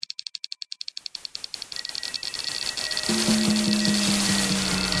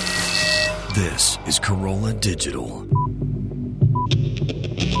This is Corolla Digital.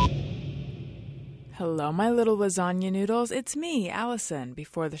 Hello, my little lasagna noodles. It's me, Allison.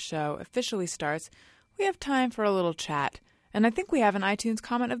 Before the show officially starts, we have time for a little chat, and I think we have an iTunes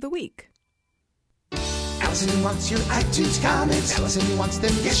comment of the week. Allison wants your iTunes comments. Allison wants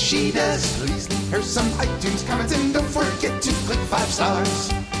them, yes she does. Please leave her some iTunes comments and don't forget to click 5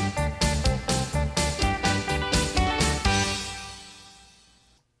 stars.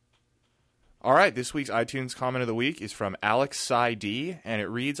 All right, this week's iTunes comment of the week is from Alex Sai D, and it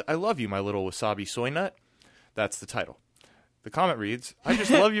reads, "I love you, my little wasabi soy nut." That's the title. The comment reads, "I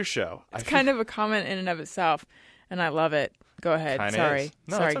just love your show." It's kind of a comment in and of itself, and I love it. Go ahead. Kinda Sorry. is.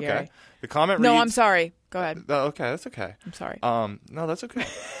 No, sorry, it's okay. Gary. The comment reads... No, I'm sorry. Go ahead. Okay, that's okay. I'm sorry. No, that's okay.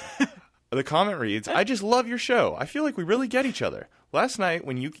 The comment reads, "I just love your show. I feel like we really get each other. Last night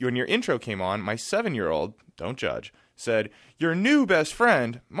when your intro came on, my 7-year-old, don't judge, said, 'Your new best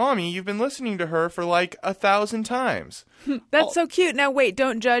friend, Mommy, you've been listening to her for like 1,000 times.'" That's so cute. Now, wait,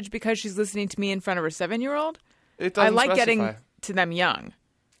 don't judge because she's listening to me in front of her 7-year-old? It doesn't I like specify. getting to them young.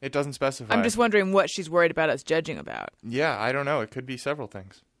 It doesn't specify. I'm just wondering what she's worried about us judging about. Yeah, I don't know. It could be several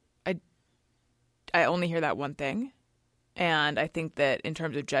things. I only hear that one thing. And I think that in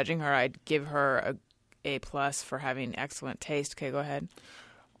terms of judging her, I'd give her a A+ for having excellent taste. Okay, go ahead.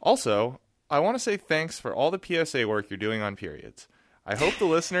 Also, I want to say thanks for all the PSA work you're doing on periods. I hope the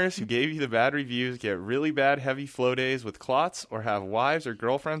listeners who gave you the bad reviews get really bad heavy flow days with clots or have wives or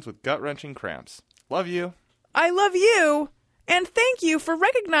girlfriends with gut-wrenching cramps. Love you. I love you. And thank you for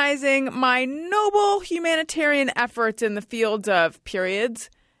recognizing my noble humanitarian efforts in the fields of periods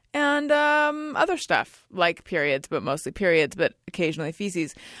and other stuff like periods, but mostly periods, but occasionally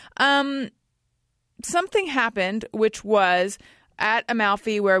feces. Something happened, which was at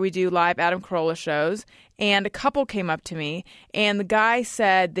Amalfi where we do live Adam Carolla shows, and a couple came up to me, and the guy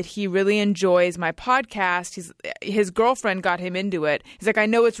said that he really enjoys my podcast. His girlfriend got him into it. He's like, "I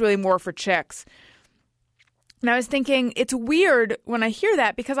know it's really more for chicks." And I was thinking, it's weird when I hear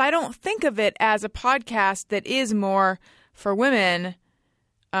that because I don't think of it as a podcast that is more for women.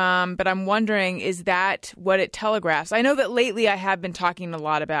 But I'm wondering, is that what it telegraphs? I know that lately I have been talking a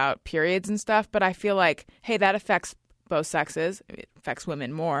lot about periods and stuff, but I feel like, hey, that affects both sexes. It affects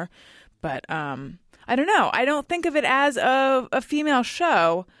women more. But I don't know. I don't think of it as a female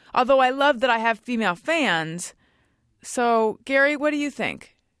show, although I love that I have female fans. So, Gary, what do you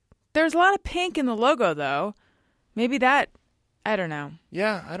think? There's a lot of pink in the logo, though. Maybe that, I don't know.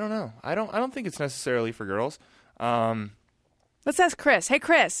 Yeah, I don't know. I don't think it's necessarily for girls. Let's ask Chris. Hey,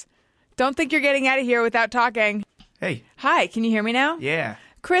 Chris, don't think you're getting out of here without talking. Hey. Hi, can you hear me now? Yeah.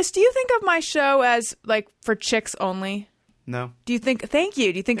 Chris, do you think of my show as, like, for chicks only? No. Thank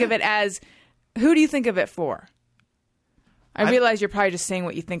you. Do you think of it as, who do you think of it for? I realize you're probably just saying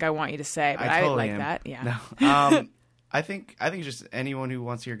what you think I want you to say, but I totally like am. that. Yeah. No. I think it's just anyone who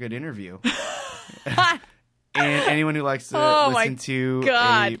wants to hear a good interview. And anyone who likes to listen to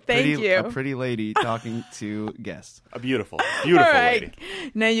a pretty lady talking to guests. A beautiful lady.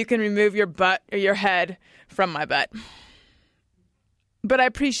 Now you can remove your butt or your head from my butt. But I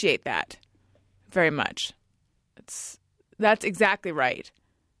appreciate that very much. That's exactly right.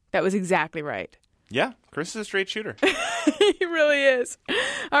 That was exactly right. Yeah, Chris is a straight shooter. He really is.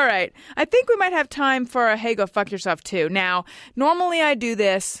 All right. I think we might have time for a hey, go fuck yourself too. Now, normally I do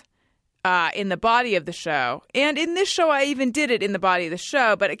this in the body of the show. And in this show, I even did it in the body of the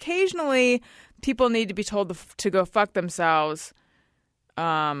show. But occasionally, people need to be told to go fuck themselves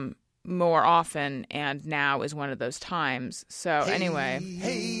more often. And now is one of those times. So anyway.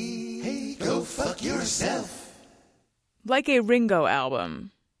 Hey, go fuck yourself. Like a Ringo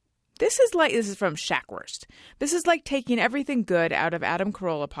album. This is from Shackwurst. This is like taking everything good out of Adam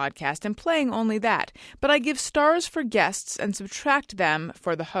Carolla podcast and playing only that. But I give stars for guests and subtract them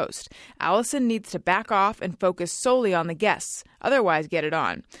for the host. Allison needs to back off and focus solely on the guests. Otherwise, get it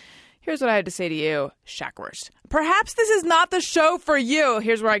on. Here's what I had to say to you, Shackwurst. Perhaps this is not the show for you.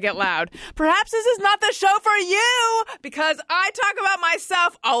 Here's where I get loud. Perhaps this is not the show for you because I talk about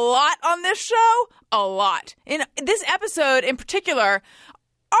myself a lot on this show. A lot. In this episode in particular,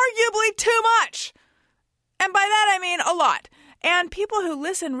 arguably too much. And by that I mean a lot. And people who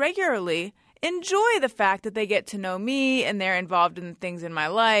listen regularly enjoy the fact that they get to know me and they're involved in things in my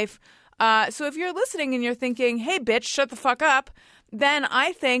life. So if you're listening and you're thinking, hey, bitch, shut the fuck up, then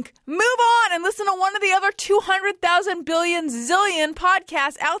I think move on and listen to one of the other 200,000 billion zillion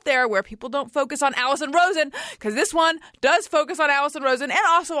podcasts out there where people don't focus on Allison Rosen, because this one does focus on Allison Rosen and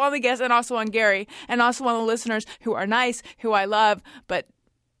also on the guests and also on Gary and also on the listeners who are nice, who I love. But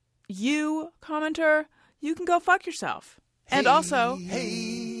you, commenter, you can go fuck yourself. And also,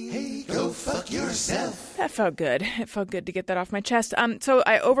 Hey, go fuck yourself. That felt good. It felt good to get that off my chest. So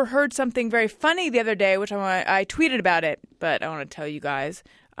I overheard something very funny the other day, which I tweeted about it, but I want to tell you guys.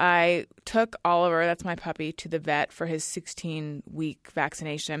 I took Oliver, that's my puppy, to the vet for his 16-week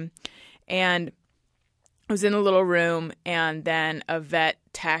vaccination, and I was in a little room, and then a vet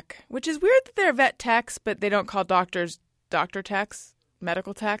tech, which is weird that they're vet techs, but they don't call doctors doctor techs,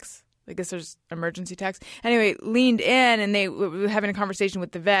 medical techs. I guess there's emergency techs. Anyway, leaned in, and they were having a conversation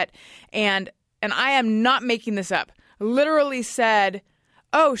with the vet, and I am not making this up, literally said,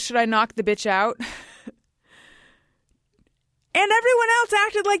 "Oh, should I knock the bitch out?" And everyone else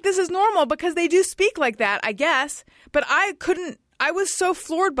acted like this is normal because they do speak like that, I guess. But I was so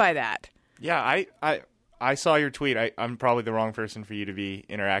floored by that. Yeah, I saw your tweet. I'm probably the wrong person for you to be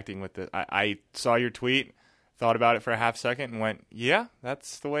interacting with. I saw your tweet, thought about it for a half second, and went, yeah,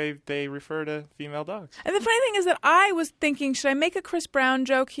 that's the way they refer to female dogs. And the funny thing is that I was thinking, should I make a Chris Brown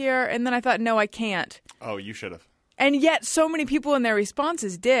joke here? And then I thought, no, I can't. Oh, you should have. And yet so many people in their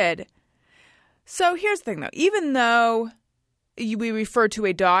responses did. So here's the thing, though. Even though we refer to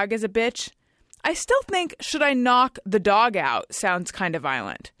a dog as a bitch, I still think, should I knock the dog out sounds kind of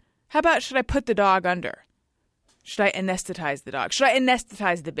violent. How about, should I put the dog under? Should I anesthetize the dog? Should I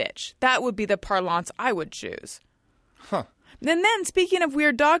anesthetize the bitch? That would be the parlance I would choose. Huh. And then, speaking of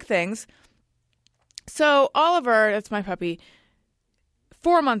weird dog things, so Oliver, that's my puppy,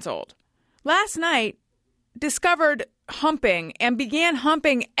 4 months old, last night discovered humping and began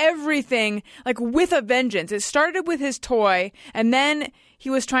humping everything like with a vengeance. It started with his toy, and then he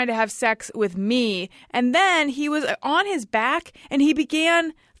was trying to have sex with me, and then he was on his back and he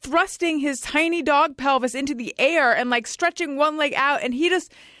began thrusting his tiny dog pelvis into the air and like stretching one leg out, and he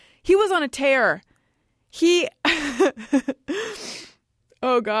was on a tear.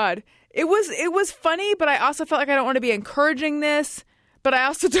 Oh God. It was funny, but I also felt like I don't want to be encouraging this. But I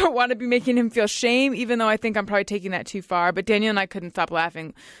also don't want to be making him feel shame, even though I think I'm probably taking that too far. But Daniel and I couldn't stop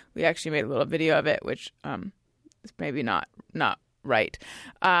laughing. We actually made a little video of it, which is maybe not right.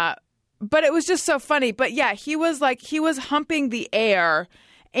 But it was just so funny. But yeah, he was humping the air,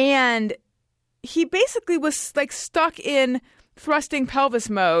 and he basically was like stuck in thrusting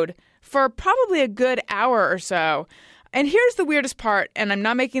pelvis mode for probably a good hour or so. And here's the weirdest part, and I'm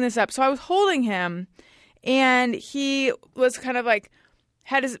not making this up. So I was holding him, and he was kind of like,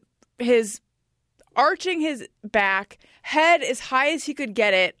 had his arching his back, head as high as he could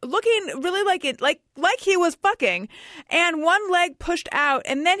get it, looking really like he was fucking, and one leg pushed out,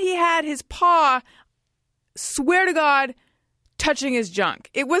 and then he had his paw, swear to God, touching his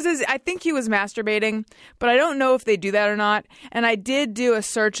junk. I think he was masturbating, but I don't know if they do that or not. And I did do a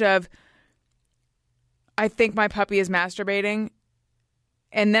search of, I think my puppy is masturbating,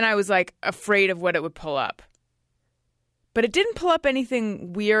 and then I was like afraid of what it would pull up. But it didn't pull up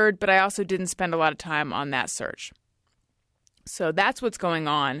anything weird, but I also didn't spend a lot of time on that search. So that's what's going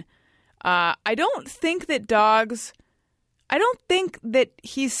on. I don't think that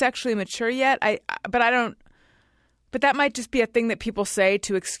he's sexually mature yet. But that might just be a thing that people say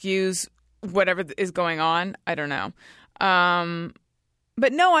to excuse whatever is going on. I don't know.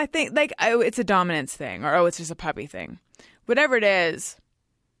 But no, I think it's a dominance thing, or it's just a puppy thing. Whatever it is,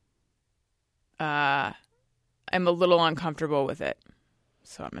 I'm a little uncomfortable with it.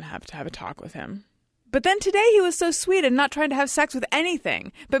 So I'm going to have a talk with him. But then today he was so sweet and not trying to have sex with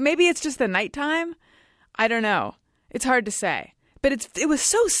anything. But maybe it's just the nighttime. I don't know. It's hard to say. But it was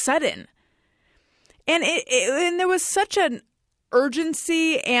so sudden. And and there was such an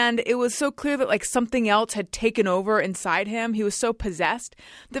urgency, and it was so clear that like something else had taken over inside him. He was so possessed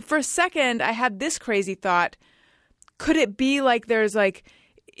that for a second I had this crazy thought. Could it be like there's like,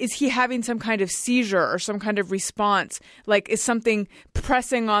 is he having some kind of seizure or some kind of response? Like, is something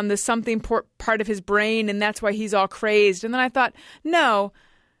pressing on the something part of his brain, and that's why he's all crazed? And then I thought, no,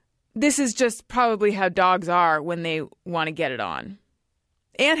 this is just probably how dogs are when they want to get it on.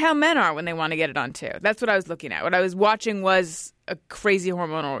 And how men are when they want to get it on, too. That's what I was looking at. What I was watching was a crazy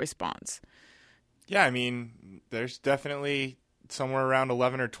hormonal response. Yeah, I mean, there's definitely somewhere around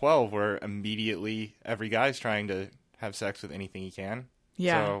 11 or 12 where immediately every guy's trying to have sex with anything he can.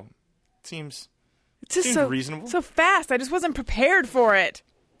 Yeah. So it seems reasonable. So fast. I just wasn't prepared for it.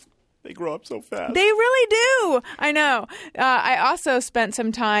 They grow up so fast. They really do. I know. I also spent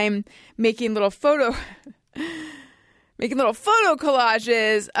some time making little photo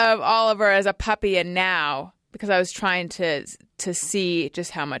collages of Oliver as a puppy and now, because I was trying to see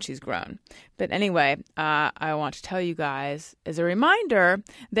just how much he's grown. But anyway, I want to tell you guys as a reminder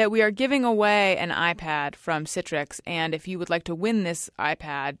that we are giving away an iPad from Citrix. And if you would like to win this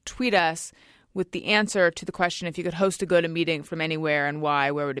iPad, tweet us with the answer to the question, if you could host a go-to meeting from anywhere and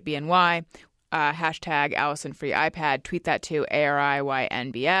why, where would it be and why? Hashtag AllisonFreeIPad. Tweet that to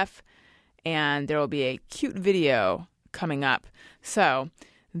ARIYNBF. And there will be a cute video coming up. So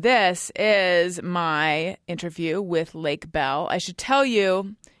this is my interview with Lake Bell. I should tell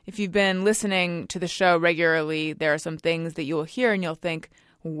you, if you've been listening to the show regularly, there are some things that you'll hear and you'll think,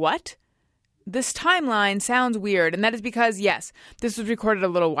 what? This timeline sounds weird. And that is because, yes, this was recorded a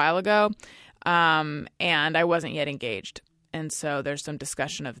little while ago, and I wasn't yet engaged. And so there's some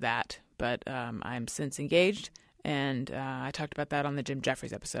discussion of that. But I'm since engaged, and I talked about that on the Jim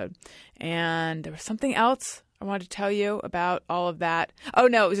Jeffries episode. And there was something else I wanted to tell you about all of that. Oh,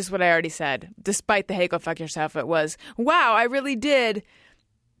 no, it was just what I already said. Despite the hey, go fuck yourself, it was, wow, I really did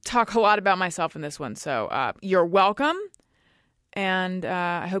talk a lot about myself in this one. So you're welcome. And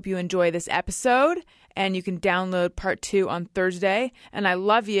I hope you enjoy this episode. And you can download part 2 on Thursday. And I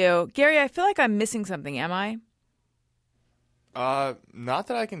love you. Gary, I feel like I'm missing something. Am I? Not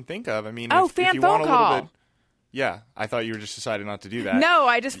that I can think of. I mean, fan phone call. Yeah, I thought you were just deciding not to do that. No,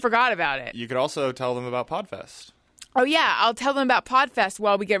 I just forgot about it. You could also tell them about Podfest. Oh, yeah, I'll tell them about Podfest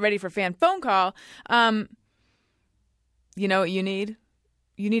while we get ready for fan phone call. You know what you need?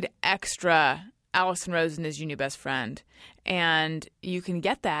 You need extra Allison Rosen is your new best friend. And you can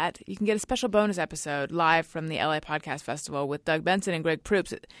get that. You can get a special bonus episode live from the LA Podcast Festival with Doug Benson and Greg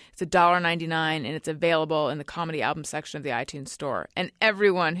Proops. It's $1.99, and it's available in the comedy album section of the iTunes store. And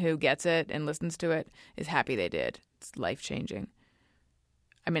everyone who gets it and listens to it is happy they did. It's life-changing.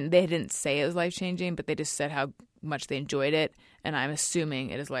 I mean, they didn't say it was life-changing, but they just said how much they enjoyed it, and I'm assuming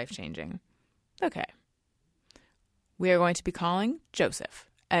it is life-changing. Okay. We are going to be calling Joseph.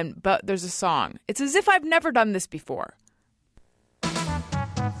 But there's a song. It's as if I've never done this before.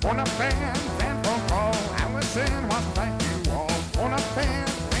 On a fan phone call, Allison wants to thank you all. On a fan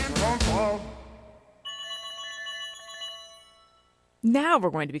phone call. Now we're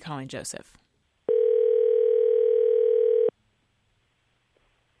going to be calling Joseph.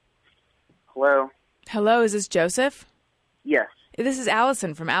 Hello? Hello, is this Joseph? Yes. This is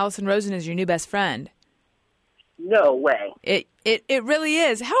Allison from Allison Rosen is your new best friend. No way. It really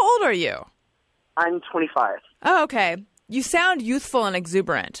is. How old are you? I'm 25. Oh, okay. You sound youthful and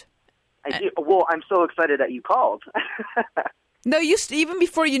exuberant. I do. Well, I'm so excited that you called. No, even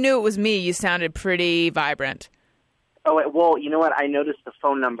before you knew it was me, you sounded pretty vibrant. Oh, well, you know what? I noticed the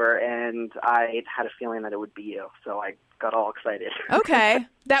phone number, and I had a feeling that it would be you, so I got all excited. Okay,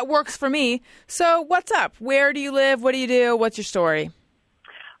 that works for me. So what's up? Where do you live? What do you do? What's your story?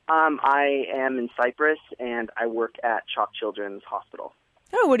 I am in Cyprus, and I work at Chalk Children's Hospital.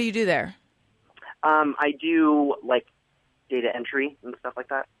 Oh, what do you do there? I do, data entry and stuff like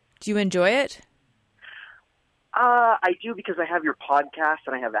that. Do you enjoy it? I do, because I have your podcast,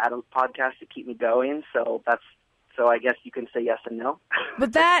 and I have Adam's podcast to keep me going, so I guess you can say yes and no.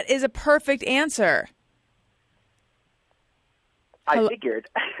 But that is a perfect answer. I figured.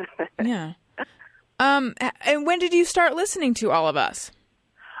 Yeah. And when did you start listening to all of us?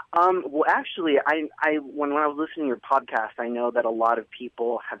 Well, actually, when I was listening to your podcast, I know that a lot of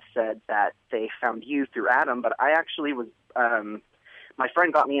people have said that they found you through Adam, but I actually was, my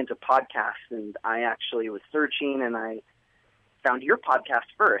friend got me into podcasts, and I actually was searching, and I found your podcast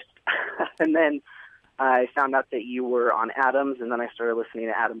first. And then I found out that you were on Adam's, and then I started listening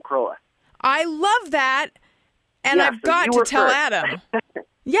to Adam Carolla. I love that, and yeah, I've got to tell Adam.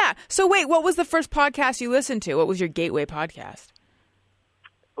 Yeah. So wait, what was the first podcast you listened to? What was your gateway podcast?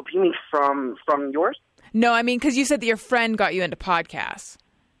 You mean from yours? No, I mean, because you said that your friend got you into podcasts.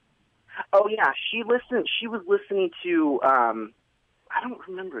 Oh, yeah. She was listening to, I don't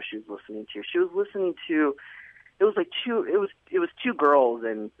remember what she was listening to. She was listening to, it was two girls,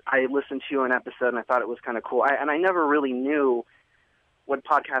 and I listened to an episode, and I thought it was kind of cool. And I never really knew what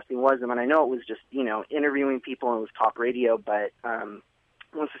podcasting was. I mean, I know it was just, interviewing people, and it was talk radio, but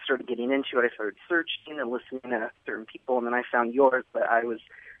once I started getting into it, I started searching and listening to certain people, and then I found yours, but I was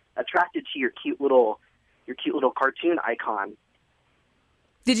attracted to your cute little cartoon icon.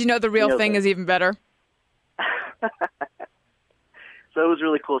 Did you know the real thing is even better? So it was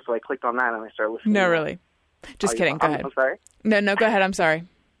really cool, so I clicked on that and I started listening. No, really. Just kidding. Go ahead. I'm sorry? No, go ahead. I'm sorry.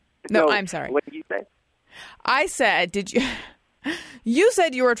 No, I'm sorry. What did you say? I said, did you... You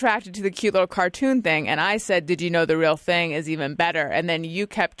said you were attracted to the cute little cartoon thing, and I said, did you know the real thing is even better? And then you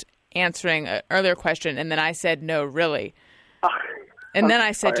kept answering an earlier question, and then I said, no, really. And then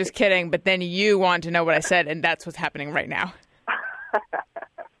I said, just kidding, but then you wanted to know what I said, and that's what's happening right now.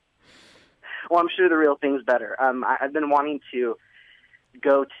 Well, I'm sure the real thing's better. I've been wanting to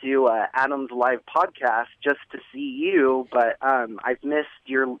go to Adam's live podcast just to see you, but I've missed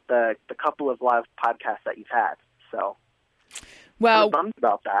the couple of live podcasts that you've had. So, I'm bummed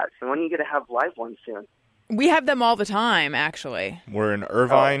about that. So when are you going to have live ones soon? We have them all the time, actually. We're in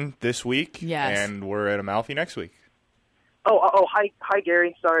Irvine this week, yes, and we're at Amalfi next week. Hi,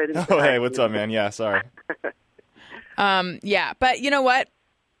 Gary. Sorry, I didn't. Hey, what's up, man? Yeah, sorry. Yeah, but you know what?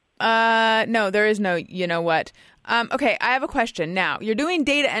 No, there is no. You know what? Okay, I have a question. Now, you're doing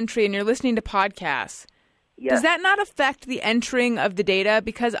data entry and you're listening to podcasts. Yes. Does that not affect the entering of the data?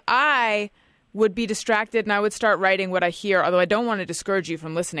 Because I would be distracted and I would start writing what I hear, although I don't want to discourage you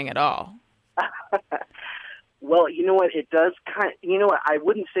from listening at all. Well, you know what? It does I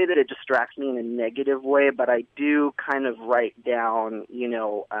wouldn't say that it distracts me in a negative way, but I do kind of write down,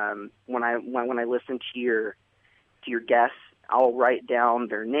 when I listen to your guests, I'll write down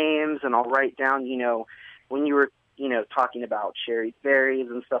their names and I'll write down, when you were, talking about Shari's Berries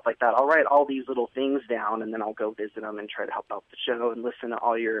and stuff like that, I'll write all these little things down and then I'll go visit them and try to help out the show and listen to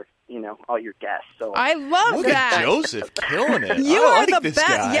all your guests. So I love that. Look at Joseph killing it. You are the best.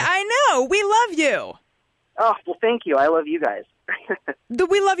 Guy. Yeah, I know. We love you. Oh, well, thank you. I love you guys.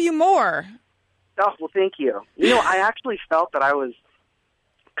 We love you more. Oh, well, thank you. I actually felt that I was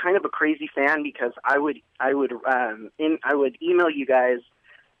kind of a crazy fan because I would email you guys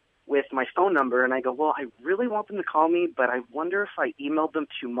with my phone number, and I go, well, I really want them to call me, but I wonder if I emailed them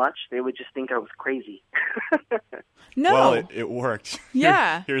too much, they would just think I was crazy. No. Well, it worked.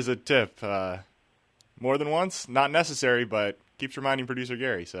 Yeah. Here's a tip. More than once, not necessary, but keeps reminding producer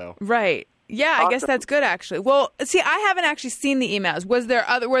Gary. So right. Yeah, awesome. I guess that's good, actually. Well, see, I haven't actually seen the emails. Were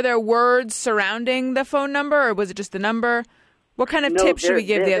there words surrounding the phone number, or was it just the number? What kind of tips should we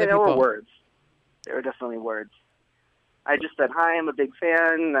give the other people? There were words. There were definitely words. I just said, hi, I'm a big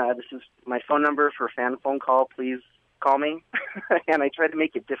fan. This is my phone number for a fan phone call. Please call me. And I tried to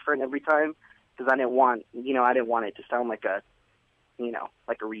make it different every time because I didn't want it to sound like a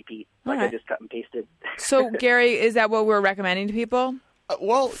repeat, like I just cut and pasted. So, Gary, is that what we're recommending to people?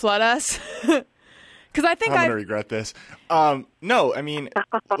 Well, flood us. Because I think I'm going to regret this. No, I mean,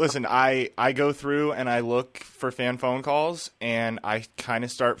 listen, I go through and I look for fan phone calls, and I kind of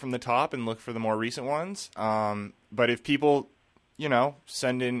start from the top and look for the more recent ones. But if people,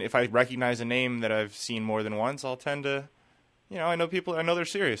 send in, if I recognize a name that I've seen more than once, I'll tend to, I know they're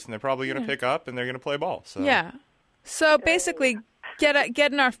serious, and they're probably going to pick up, and they're going to play ball. So. Yeah. So basically, get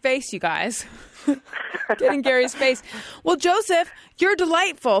in our face, you guys. Get in Gary's face. Well, Joseph, you're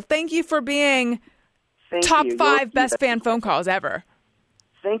delightful. Thank you for being top 5 best fan phone calls ever.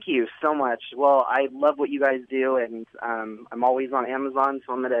 Thank you so much. Well, I love what you guys do, and I'm always on Amazon,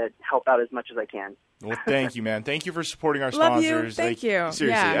 so I'm going to help out as much as I can. Well, thank you, man. Thank you for supporting our love sponsors. Thank you. Seriously,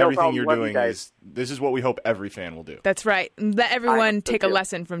 yeah. everything you're doing this is what we hope every fan will do. That's right. Let everyone take a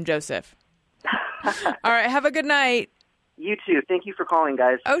lesson from Joseph. All right, have a good night. You too. Thank you for calling,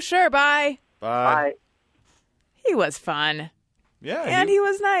 guys. Oh, sure. Bye. Bye. He was fun. Yeah. And he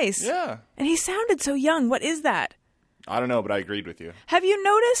was nice. Yeah. And he sounded so young. What is that? I don't know, but I agreed with you. Have you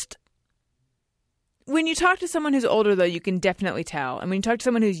noticed when you talk to someone who's older, though, you can definitely tell. And when you talk to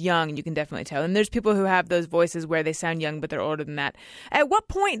someone who's young, you can definitely tell. And there's people who have those voices where they sound young, but they're older than that. At what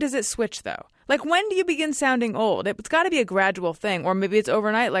point does it switch, though? Like, when do you begin sounding old? It's got to be a gradual thing. Or maybe it's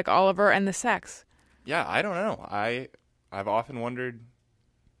overnight, like Oliver and the Sex. Yeah, I don't know. I've often wondered.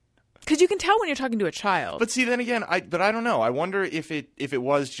 Because you can tell when you're talking to a child. But see, then again, I don't know. I wonder if it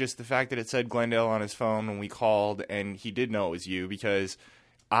was just the fact that it said Glendale on his phone when we called, and he did know it was you, because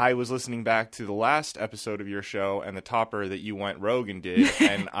I was listening back to the last episode of your show and the topper that you went rogue and did,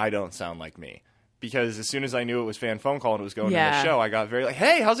 and I don't sound like me. Because as soon as I knew it was fan phone call and it was going to the show, I got very like,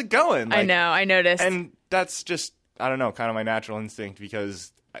 hey, how's it going? Like, I know, I noticed. And that's just, I don't know, kind of my natural instinct,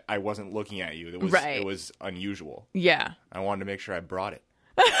 because I wasn't looking at you. It was unusual. Yeah. I wanted to make sure I brought it.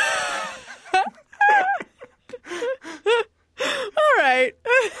 All right.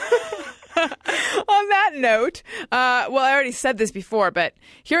 On that note, well, I already said this before, but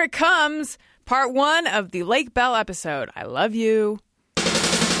here it comes, part 1 of the Lake Bell episode. I love you.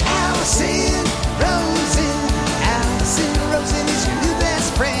 Allison Rosen is your new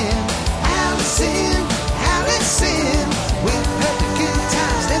best friend. Allison, with her good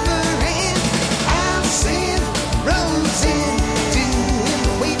times never end. Allison Rosen, doing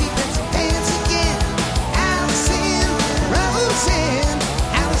the wavy pencil dance again.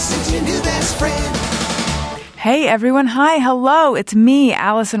 Allison's your new best friend. Hey everyone, hi, hello, it's me,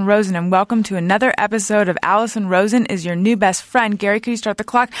 Allison Rosen, and welcome to another episode of Allison Rosen is your new best friend. Gary, could you start the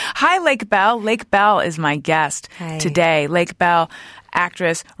clock? Hi, Lake Bell. Lake Bell is my guest today. Lake Bell,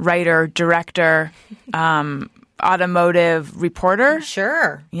 actress, writer, director, automotive reporter.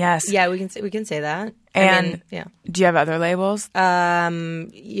 Sure. Yes. Yeah, we can say that. And do you have other labels?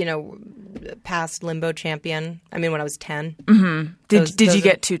 Past limbo champion. I mean, when I was 10. Mm-hmm. Did you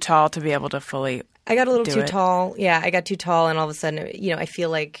get too tall to be able to fully? I got a little too tall. Yeah, I got too tall, and all of a sudden, I feel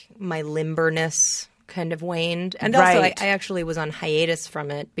like my limberness kind of waned. And also, I actually was on hiatus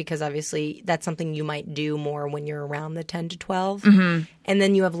from it because obviously that's something you might do more when you're around the 10 to 12. Mm-hmm. And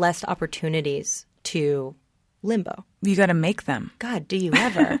then you have less opportunities to limbo. You got to make them. God, do you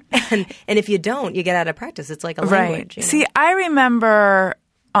ever? and if you don't, you get out of practice. It's like a language. Right. See, I remember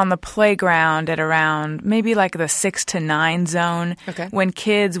on the playground at around maybe like the 6 to 9 zone when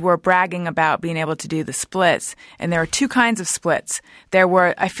kids were bragging about being able to do the splits. And there were two kinds of splits. There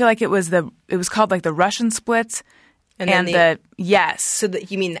were, I feel like it was called like the Russian splits. And yes. So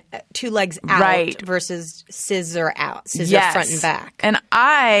you mean two legs out versus scissor out, scissor front and back. And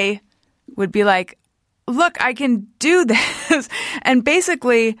I would be like, look, I can do this. And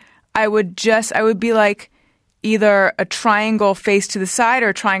basically I would be like, either a triangle face to the side or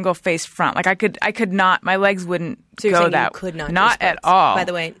a triangle face front. Like I could not. My legs wouldn't go that. You could not. Not at all. By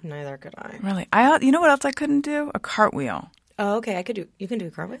the way, neither could I. Really, you know what else I couldn't do? A cartwheel. Oh, okay. You can do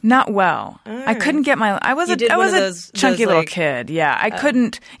a cartwheel. Not well. I couldn't get my. I was a chunky little kid. Yeah, I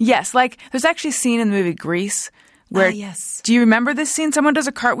couldn't. Yes, like there's actually a scene in the movie Grease. Where, yes. Do you remember this scene? Someone does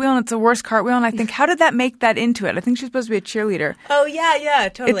a cartwheel and it's the worst cartwheel, and I think, how did that make that into it? I think she's supposed to be a cheerleader. Oh yeah,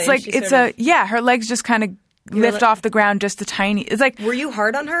 totally. It's like her legs just kind of lift off the ground just a tiny. It's like. Were you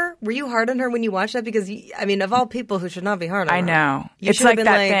hard on her? Were you hard on her when you watched that? Because of all people who should not be hard on her. I know. It's like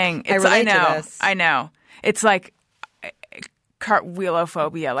that thing. I know. To this. I know. It's like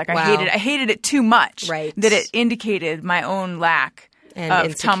cartwheelophobia. Like I hated it too much. Right. That it indicated my own lack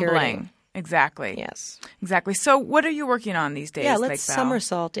of tumbling. Exactly. Yes. Exactly. So, what are you working on these days? Yeah, let's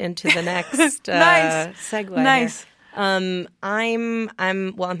somersault into the next segue. Nice. Here. I'm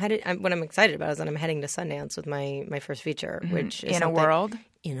headed. What I'm excited about is that I'm heading to Sundance with my first feater, which is In a World.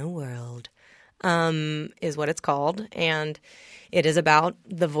 In a World, is what it's called, and it is about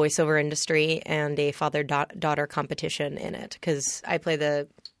the voiceover industry and a father-daughter competition in it. Because I play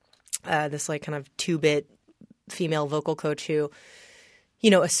this like kind of 2-bit female vocal coach who,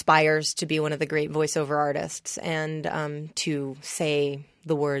 aspires to be one of the great voiceover artists and to say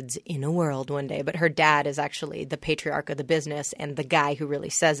the words "in a world" one day. But her dad is actually the patriarch of the business and the guy who really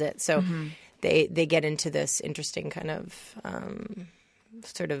says it. So they get into this interesting kind of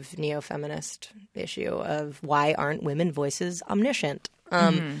sort of neo-feminist issue of why aren't women voices omniscient?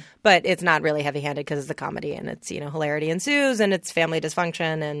 But it's not really heavy-handed because it's a comedy and it's, hilarity ensues and it's family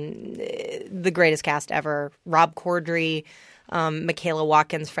dysfunction and the greatest cast ever. Rob Corddry, Michaela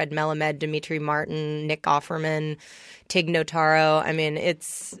Watkins, Fred Melamed, Dimitri Martin, Nick Offerman, Tig Notaro. I mean,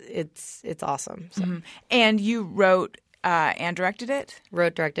 it's awesome. So. And you wrote and directed it?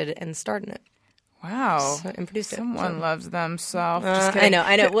 Wrote, directed it, and starred in it. Wow. And produced it. Someone loves themselves. I know.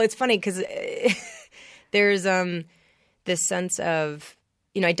 Well, it's funny because there's this sense of,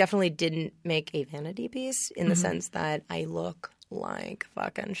 I definitely didn't make a vanity piece in the sense that I look like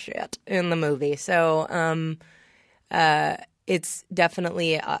fucking shit in the movie. So it's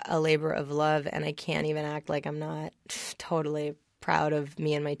definitely a labor of love, and I can't even act like I'm not totally proud of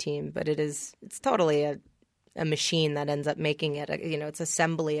me and my team. But it's totally a machine that ends up making it. It's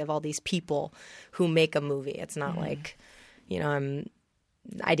assembly of all these people who make a movie. It's not like,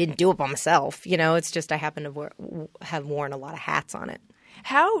 I didn't do it by myself. It's just I happen to have worn a lot of hats on it.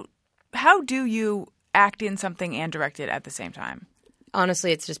 How do you act in something and direct it at the same time?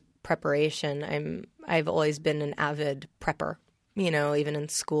 Honestly, it's just preparation. I've always been an avid prepper. Even in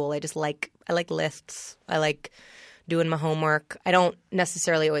school, I like lists. I like doing my homework. I don't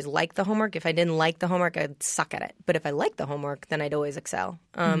necessarily always like the homework. If I didn't like the homework, I'd suck at it. But if I liked the homework, then I'd always excel,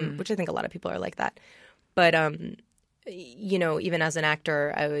 which I think a lot of people are like that. But, even as an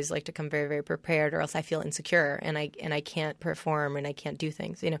actor, I always like to come very, very prepared or else I feel insecure and I can't perform and I can't do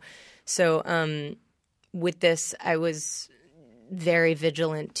things, So with this, I was very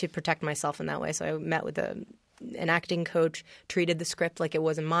vigilant to protect myself in that way. So I met with an acting coach, treated the script like it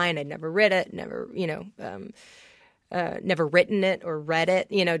wasn't mine. I'd never read it, never written it or read it,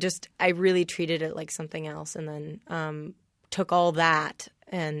 just I really treated it like something else. And then took all that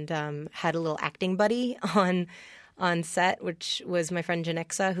and had a little acting buddy on set, which was my friend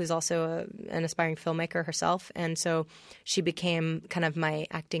Janixa, who's also an aspiring filmmaker herself. And so she became kind of my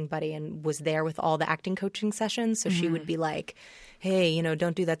acting buddy and was there with all the acting coaching sessions. So she would be like, hey,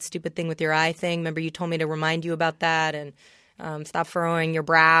 don't do that stupid thing with your eye thing. Remember you told me to remind you about that. And stop furrowing your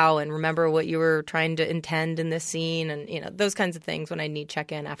brow and remember what you were trying to intend in this scene, and those kinds of things when I need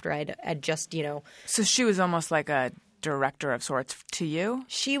check-in after I'd just So she was almost like a director of sorts to you?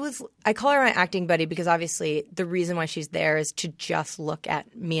 She was – I call her my acting buddy because obviously the reason why she's there is to just look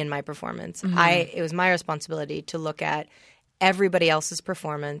at me and my performance. It was my responsibility to look at everybody else's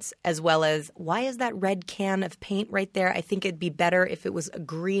performance, as well as why is that red can of paint right there? I think it'd be better if it was a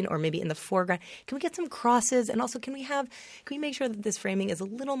green or maybe in the foreground. Can we get some crosses? And also can we make sure that this framing is a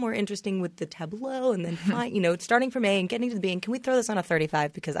little more interesting with the tableau and then starting from A and getting to the B, and can we throw this on a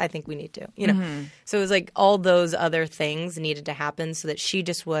 35 because I think we need to, So it was like all those other things needed to happen so that she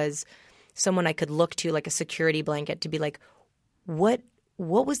just was someone I could look to like a security blanket to be like,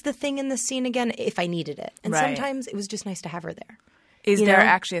 what was the thing in the scene again if I needed it? And sometimes it was just nice to have her there. Is there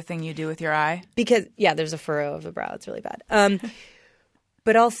actually a thing you do with your eye? Because, there's a furrow of the brow. It's really bad.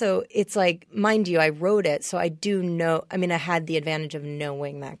 But also, it's like, mind you, I wrote it, so I do know – I mean, I had the advantage of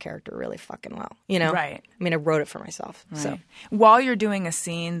knowing that character really fucking well, Right. I mean, I wrote it for myself. Right. So while you're doing a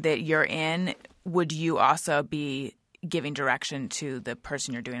scene that you're in, would you also be giving direction to the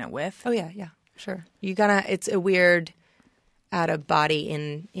person you're doing it with? Oh, yeah, sure. You gotta – it's a weird – out of body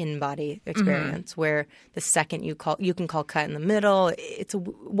in body experience where the second you can call cut in the middle. It's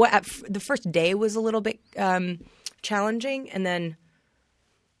the first day was a little bit challenging, and then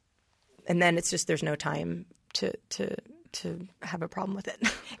it's just there's no time to have a problem with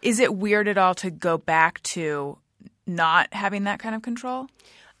it. Is it weird at all to go back to not having that kind of control?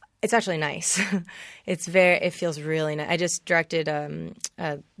 It's actually nice. It feels really nice. I just directed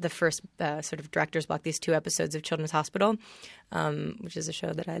the first sort of director's block, these 2 episodes of Children's Hospital, which is a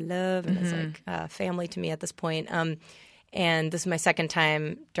show that I love and is like family to me at this point. And this is my second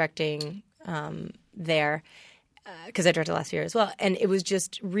time directing there because I directed last year as well. And it was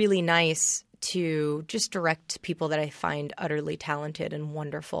just really nice to just direct people that I find utterly talented and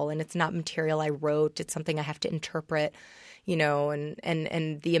wonderful. And it's not material I wrote. It's something I have to interpret.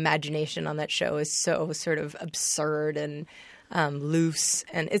 And the imagination on that show is so sort of absurd and loose,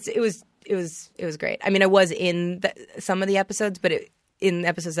 and it was great. I mean, I was in some of the episodes, but in the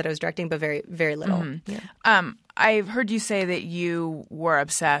episodes that I was directing, but very, very little. Mm-hmm. Yeah. I've heard you say that you were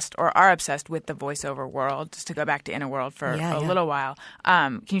obsessed or are obsessed with the voiceover world, just to go back to Inner World for a little while.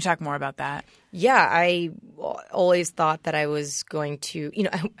 Can you talk more about that? Yeah, I always thought that I was going to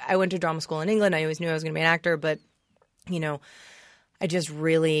I went to drama school in England. I always knew I was going to be an actor, but I just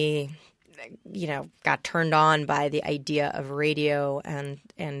really, got turned on by the idea of radio and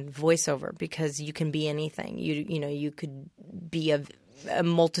voiceover because you can be anything. You could be a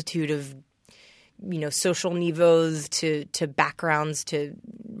multitude of, social niveaus to backgrounds to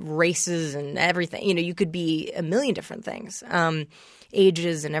races and everything. You could be a million different things,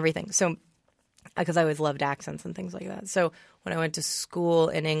 ages and everything. So because I always loved accents and things like that. So when I went to school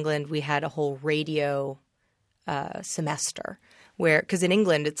in England, we had a whole radio semester because in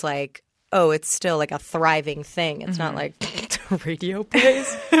England it's like, it's still like a thriving thing. It's not like radio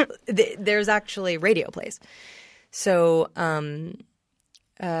plays. There's actually radio plays. So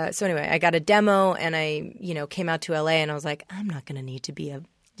anyway, I got a demo and I, came out to LA and I was like, I'm not going to need to be a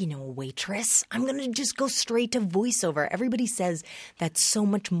waitress. I'm going to just go straight to voiceover. Everybody says that's so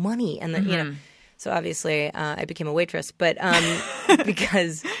much money. And so obviously I became a waitress, but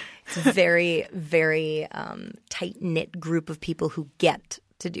because it's a very, very tight-knit group of people who get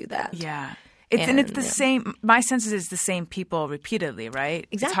to do that. Yeah. It's the same – my sense is it's the same people repeatedly, right?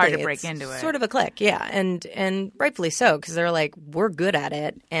 Exactly. It's hard to break into it. Sort of a clique, yeah. And rightfully so because they're like, we're good at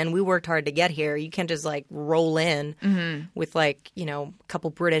it and we worked hard to get here. You can't just like roll in with like, a couple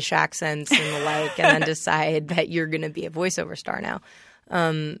British accents and the like and then decide that you're going to be a voiceover star now.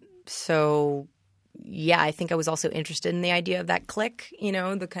 So – yeah, I think I was also interested in the idea of that clique,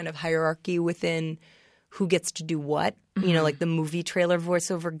 the kind of hierarchy within who gets to do what, like the movie trailer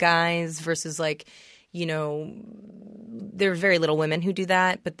voiceover guys versus like, there's very little women who do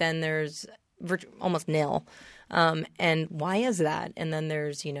that, but then there's almost nil. And why is that? And then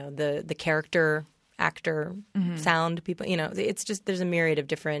there's, the character, actor, sound people, it's just there's a myriad of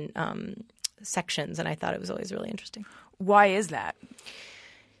different sections, and I thought it was always really interesting. Why is that?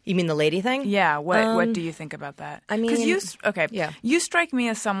 You mean the lady thing? Yeah. What do you think about that? I mean, because you strike me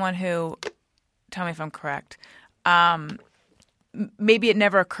as someone who, tell me if I'm correct. Maybe it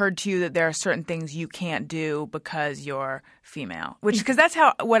never occurred to you that there are certain things you can't do because you're female. Because that's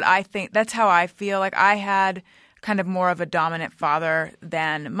how I feel. Like I had kind of more of a dominant father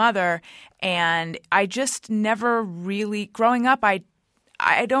than mother, and I just never really growing up. I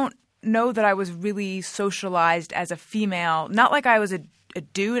don't know that I was really socialized as a female. Not like I was a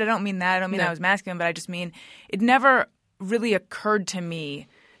dude. I don't mean that. I don't mean I was masculine, but I just mean it never really occurred to me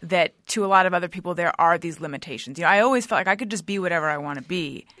that to a lot of other people there are these limitations. I always felt like I could just be whatever I want to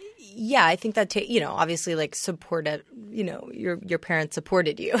be. Yeah, I think that obviously like supported, your parents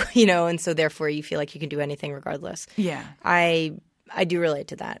supported you, and so therefore you feel like you can do anything regardless. Yeah. I do relate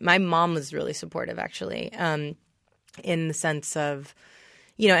to that. My mom was really supportive actually, in the sense of,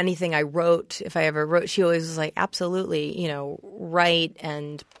 anything I wrote, if I ever wrote, she always was like, absolutely, write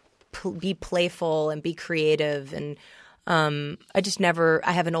and be playful and be creative. And I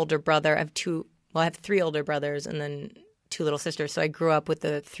have an older brother. I have 3 older brothers and then 2 little sisters. So I grew up with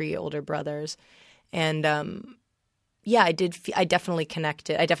the 3 older brothers. And I definitely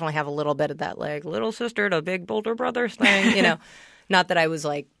connected. I definitely have a little bit of that like little sister to big older brother thing, Not that I was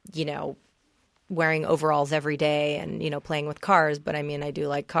like, wearing overalls every day and, playing with cars. But I mean, I do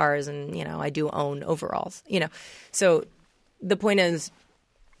like cars and, I do own overalls, So the point is,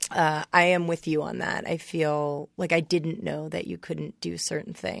 I am with you on that. I feel like I didn't know that you couldn't do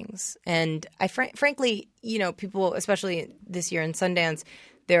certain things. And I frankly, people, especially this year in Sundance,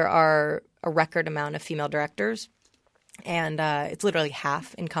 there are a record amount of female directors. And it's literally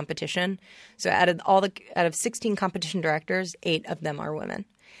half in competition. So out of 16 competition directors, 8 of them are women.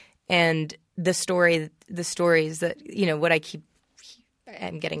 And the stories that, what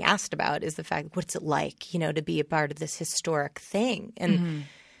I'm getting asked about is the fact, what's it like, to be a part of this historic thing? And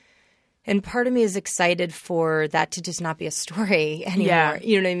and part of me is excited for that to just not be a story anymore. Yeah.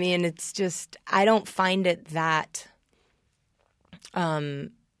 You know what I mean? It's just, I don't find it that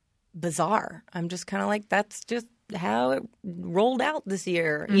bizarre. I'm just kind of like, that's just how it rolled out this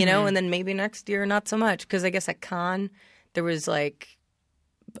year, and then maybe next year not so much. Because I guess at Cannes there was like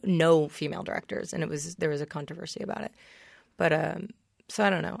no female directors, and there was a controversy about it. But so I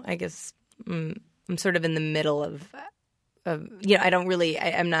don't know. I guess I'm sort of in the middle of I don't really.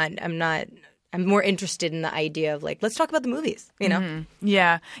 I'm not. I'm more interested in the idea of like, let's talk about the movies.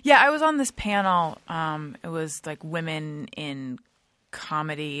 Yeah. I was on this panel. It was like women in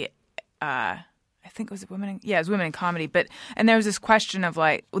comedy. I think it was women in comedy. And there was this question of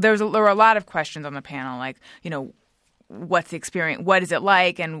like, there were a lot of questions on the panel, like, what's the experience? What is it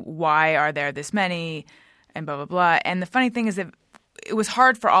like? And why are there this many? And blah, blah, blah. And the funny thing is that it was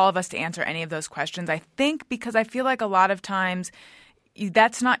hard for all of us to answer any of those questions, I think, because I feel like a lot of times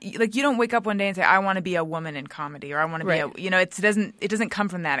that's not like you don't wake up one day and say, I want to be a woman in comedy, or I want to be it doesn't come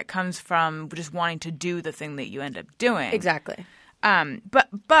from that. It comes from just wanting to do the thing that you end up doing. Exactly.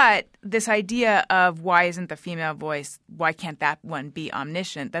 But this idea of why isn't the female voice, why can't that one be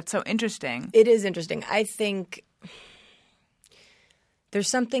omniscient? That's so interesting. It is interesting. I think there's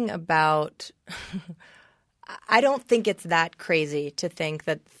something about I don't think it's that crazy to think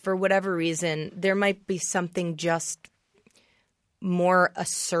that for whatever reason there might be something just more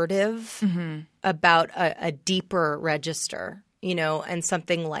assertive about a deeper register, and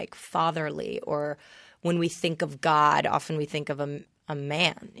something like fatherly, or when we think of God, often we think of a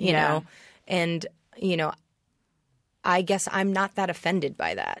man, you know? And, I guess I'm not that offended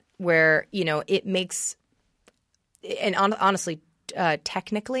by that, where, it makes – and honestly,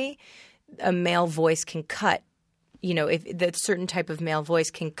 technically, a male voice can cut – if that certain type of male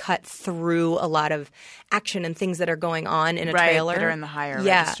voice can cut through a lot of action and things that are going on in a trailer. That are in the higher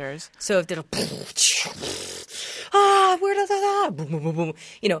registers. So if there's where does that boom, boom, boom, boom,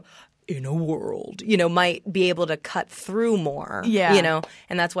 in a world, might be able to cut through more. Yeah.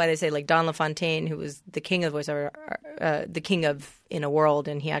 And that's why they say like Don LaFontaine, who was the king of voiceover, the king of In a World,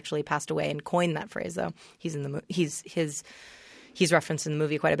 and he actually passed away and coined that phrase. Though he's referenced in the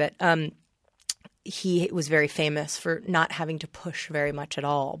movie quite a bit. He was very famous for not having to push very much at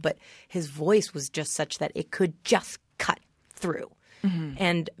all, but his voice was just such that it could just cut through.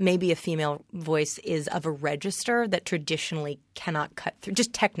 And maybe a female voice is of a register that traditionally cannot cut through,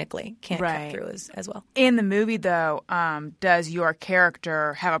 just technically can't cut through as well. In the movie, though, does your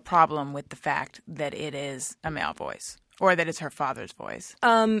character have a problem with the fact that it is a male voice? Or that it's her father's voice?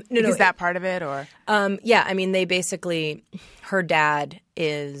 Is that part of it? Or yeah, I mean, they basically – her dad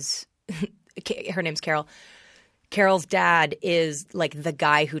is – her name's Carol. Carol's dad is like the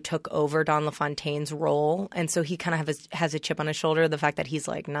guy who took over Don LaFontaine's role, and so he kind of has a chip on his shoulder, the fact that he's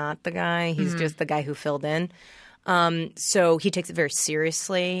like not the guy. He's just the guy who filled in. So he takes it very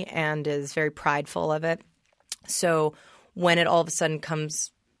seriously and is very prideful of it. So when it all of a sudden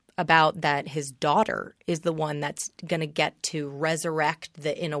comes about that his daughter is the one that's going to get to resurrect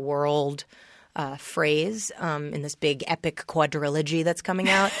the In a World phrase in this big epic quadrilogy that's coming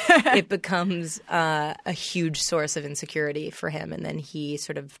out, it becomes a huge source of insecurity for him, and then he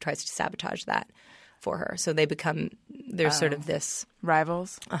sort of tries to sabotage that for her. So they become – there's sort of this –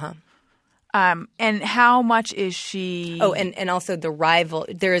 rivals? And how much is she? Oh, and also the rival.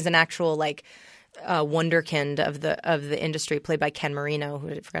 There is an actual wonderkind of the industry, played by Ken Marino, who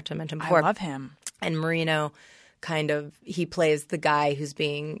I forgot to mention before. I love him. And Marino he plays the guy who's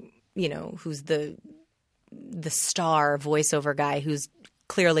being, who's the star voiceover guy who's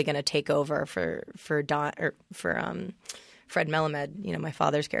clearly going to take over for Fred Melamed, my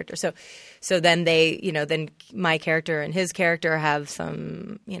father's character. So then then my character and his character have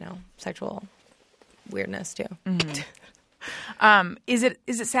some, sexual weirdness too. Mm-hmm. Is it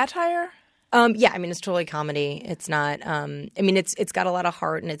satire? Yeah, it's totally comedy. It's not. It's got a lot of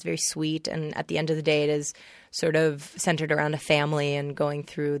heart and it's very sweet. And at the end of the day, it is sort of centered around a family and going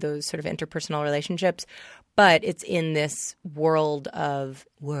through those sort of interpersonal relationships. But it's in this world of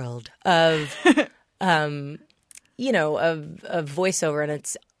of voiceover, and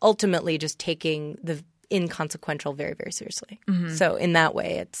it's ultimately just taking the inconsequential very, very seriously. Mm-hmm. So in that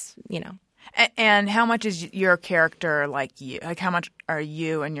way, it's And how much is your character like you? Like, how much are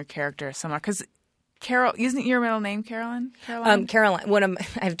you and your character similar? Because Carol, isn't your middle name Caroline? Caroline.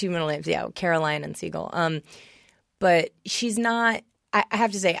 I have two middle names. Yeah, Caroline and Siegel. But she's not. I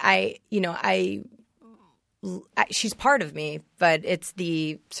have to say, she's part of me, but it's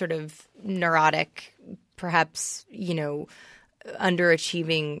the sort of neurotic, perhaps,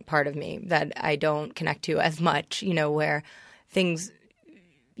 underachieving part of me that I don't connect to as much, where things,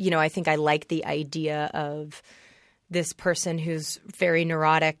 I think I like the idea of this person who's very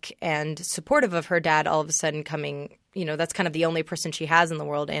neurotic and supportive of her dad all of a sudden coming, that's kind of the only person she has in the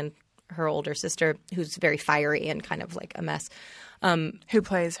world, and her older sister who's very fiery and kind of like a mess. Who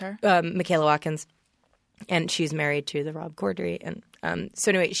plays her? Michaela Watkins. And she's married to the Rob Corddry. And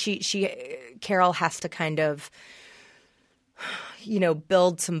so anyway, Carol has to kind of,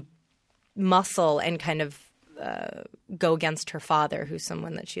 build some muscle and kind of go against her father, who's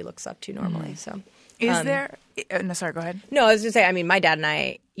someone that she looks up to normally. So, is there? No, sorry. Go ahead. No, I was going to say. My dad and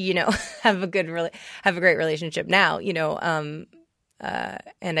I, have a great relationship now. And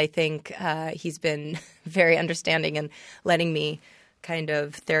I think he's been very understanding and letting me kind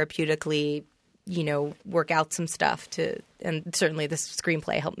of therapeutically, work out some stuff and certainly this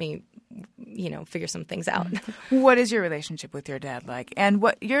screenplay helped me, figure some things out. What is your relationship with your dad like? And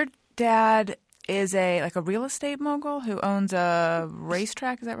what your dad is a real estate mogul who owns a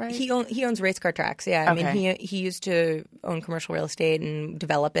racetrack, is that right? He owns race car tracks, yeah. Okay. He used to own commercial real estate and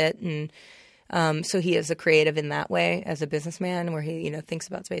develop it, and so he is a creative in that way as a businessman, where he thinks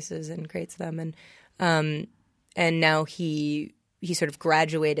about spaces and creates them, and now he sort of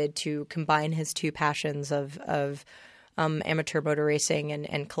graduated to combine his two passions of amateur motor racing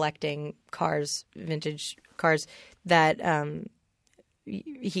and collecting cars, vintage cars, that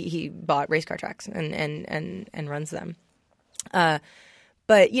he bought race car tracks and runs them.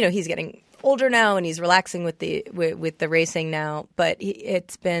 But he's getting older now and he's relaxing with the racing now. But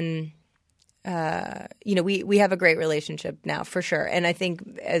it's been we have a great relationship now for sure. And I think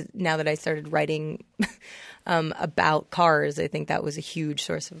now that I started writing about cars, I think that was a huge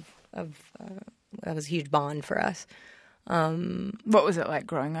source of that was a huge bond for us. What was it like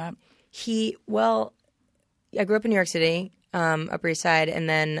growing up? I grew up in New York City, Upper East Side, and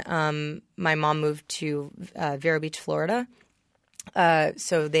then my mom moved to Vero Beach, Florida.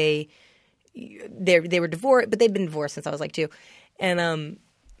 So they were divorced, but they'd been divorced since I was like 2. And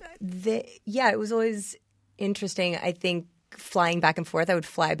it was always interesting. I think flying back and forth, I would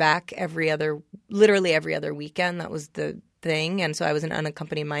fly back literally every other weekend. That was the thing. And so I was an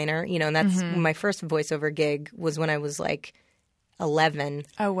unaccompanied minor, and that's my first voiceover gig was when I was like 11.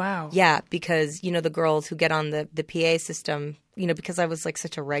 Oh, wow. Yeah, because, the girls who get on the PA system, because I was like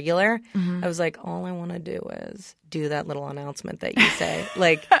such a regular, I was like, all I want to do is do that little announcement that you say.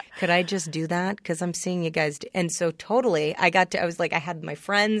 Like, could I just do that? Because I'm seeing you guys do. And so totally, I had my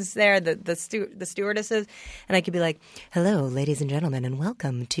friends there, the stewardesses, and I could be like, hello, ladies and gentlemen, and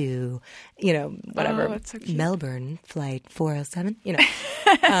welcome to, whatever, oh, that's so cute. Melbourne flight 407,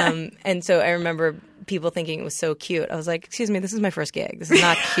 and so I remember people thinking it was so cute. I was like, excuse me, this is my first gig. This is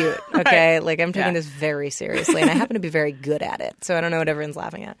not cute, okay? Right. Like, I'm taking this very seriously, and I happen to be very good at it, so I don't know what everyone's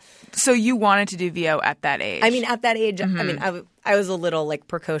laughing at. So you wanted to do VO at that age? At that age, I was a little, like,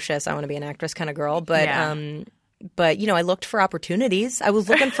 precocious, I want to be an actress kind of girl, but I looked for opportunities. I was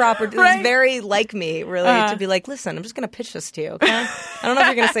looking for opportunities. Right. It was very like me, really, to be like, listen, I'm just going to pitch this to you, okay? I don't know if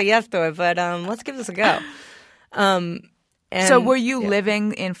you're going to say yes to it, but let's give this a go. So were you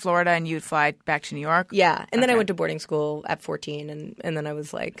living in Florida and you'd fly back to New York? Yeah. And then I went to boarding school at 14 and then I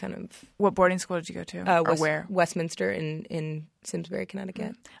was like kind of... What boarding school did you go to? Or where? Westminster in Simsbury,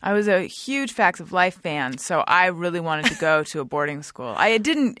 Connecticut. I was a huge Facts of Life fan, so I really wanted to go to a boarding school. I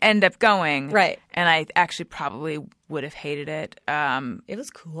didn't end up going. Right. And I actually probably would have hated it. It was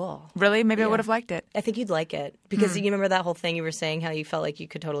cool. Really? Maybe I would have liked it. I think you'd like it. Because you remember that whole thing you were saying, how you felt like you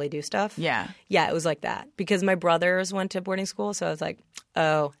could totally do stuff? Yeah. Yeah, it was like that. Because my brothers went to boarding school, so I was like,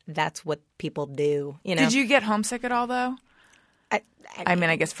 oh, that's what people do. You know? Did you get homesick at all, though? I mean,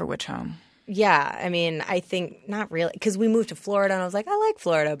 I guess for which home? Yeah, I mean, I think not really, because we moved to Florida, and I was like, I like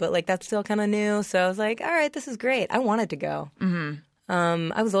Florida, but like that's still kind of new. So I was like, all right, this is great. I wanted to go.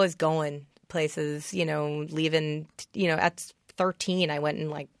 I was always going places, leaving. At 13, I went and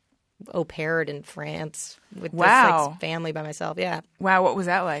like au paired in France with this like, family by myself. Yeah. Wow, what was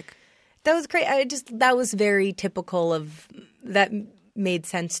that like? That was great. That was very typical of that. Made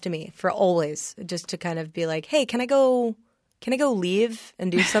sense to me for always, just to kind of be like, hey, can I go leave and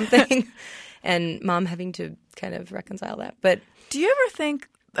do something? And Mom having to kind of reconcile that. But do you ever think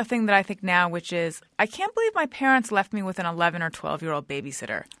a thing that I think now, which is, I can't believe my parents left me with an 11 or 12-year-old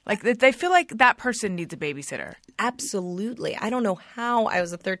babysitter. Like, they feel like that person needs a babysitter. Absolutely. I don't know how I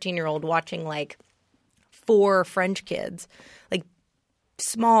was a 13-year-old watching like 4 French kids, like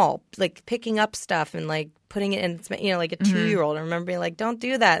small, like picking up stuff and like putting it in, like a 2-year-old. I remember being like, don't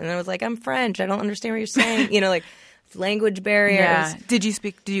do that. And I was like, I'm French. I don't understand what you're saying. Like language barriers. Yeah. Did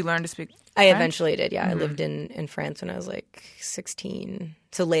you learn to speak French? I eventually did, yeah. I lived in France when I was like 16.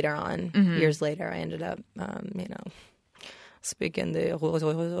 So later on, years later, I ended up, speaking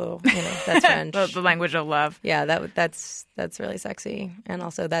that's French. the language of love. Yeah, that's really sexy. And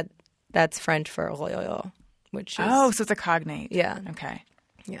also that's French for which is... Oh, so it's a cognate. Yeah. Okay.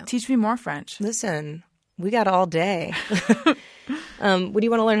 Yeah. Teach me more French. Listen, we got all day. What do you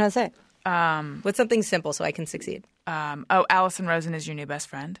want to learn how to say? What's something simple so I can succeed? Alison Rosen is your new best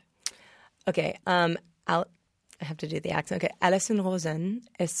friend. Okay. I have to do the accent. Okay. Alison Rosen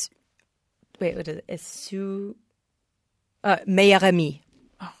is... Wait, what is it? Est su... meilleur ami.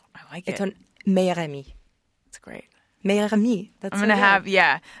 Oh, I like it. Est ton meilleur ami. That's great. Meilleur ami. That's I'm going to have,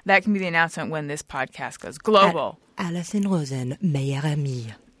 that can be the announcement when this podcast goes global. Alison Rosen, meilleur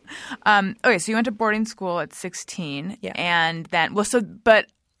ami. Okay, so you went to boarding school at 16. Yeah. And then, but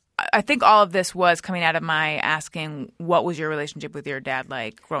I think all of this was coming out of my asking, what was your relationship with your dad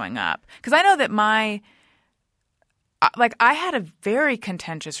like growing up? Because I know that I had a very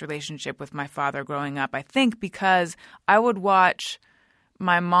contentious relationship with my father growing up, I think, because I would watch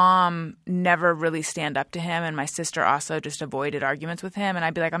my mom never really stand up to him, and my sister also just avoided arguments with him, and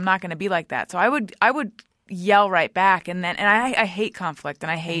I'd be like, I'm not going to be like that. So I would yell right back, and I hate conflict,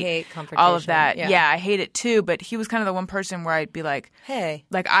 and I hate all of that. Yeah, I hate it too, but he was kind of the one person where I'd be like, hey.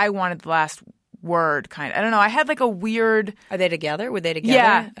 Like I wanted the last word, kind of. I don't know. I had like a weird... Are they together? Were they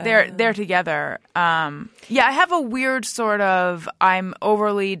together? Yeah, they're together. I have a weird sort of, I'm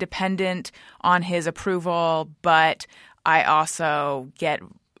overly dependent on his approval, but I also get...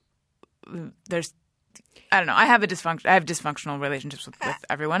 I don't know. I have dysfunctional relationships with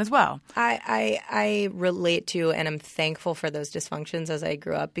everyone as well. I relate to and I'm thankful for those dysfunctions as I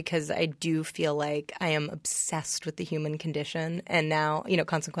grew up, because I do feel like I am obsessed with the human condition, and now,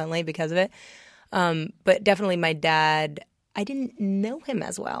 consequently because of it. But definitely my dad, I didn't know him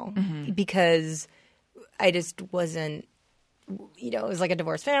as well because I just wasn't, it was like a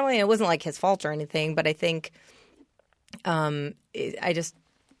divorced family. It wasn't like his fault or anything, but I think I just...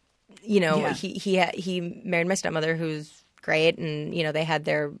 he married my stepmother, who's great, and they had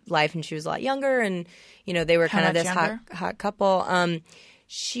their life, and she was a lot younger, and they were kind of this hot couple.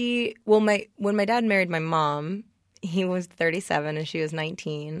 When my dad married my mom, he was 37 and she was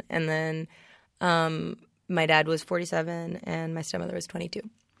 19, and then my dad was 47 and my stepmother was 22.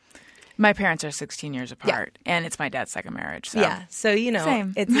 My parents are 16 years apart, and it's my dad's second marriage. So. Yeah, so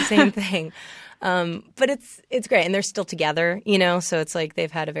Same. It's the same thing. But it's great, and they're still together, so it's like they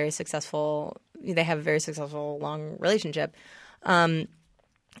have a very successful long relationship.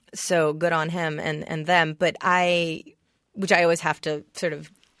 So good on him and them. But which I always have to sort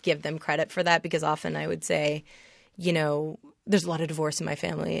of give them credit for that, because often I would say, there's a lot of divorce in my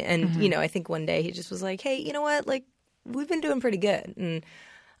family, and I think one day he just was like, hey, you know what, like we've been doing pretty good, and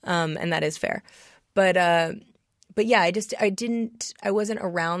that is fair, but yeah, I wasn't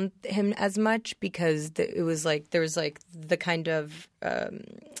around him as much because it was like there was like the kind of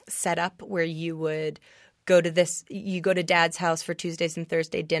setup where you would go to Dad's house for Tuesdays and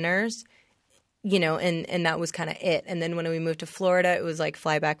Thursday dinners, and that was kind of it. And then when we moved to Florida, it was like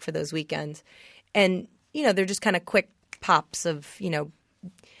fly back for those weekends, and they're just kind of quick pops of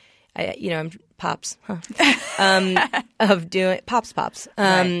I'm pops, of doing pops.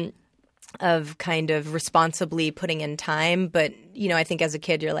 Right. of kind of responsibly putting in time. But, you know, I think as a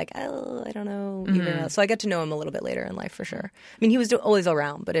kid, you're like, oh, I don't know. So I got to know him a little bit later in life for sure. I mean, he was always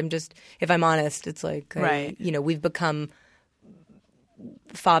around, but if I'm honest, it's like, you know, we've become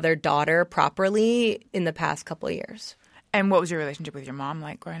father-daughter properly in the past couple of years. And what was your relationship with your mom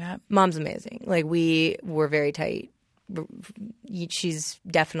like growing up? Mom's amazing. Like, we were very tight. She's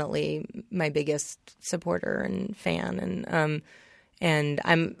definitely my biggest supporter and fan, and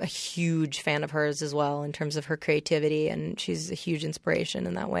I'm a huge fan of hers as well in terms of her creativity, and she's a huge inspiration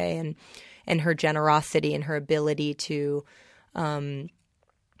in that way, and her generosity and her ability to,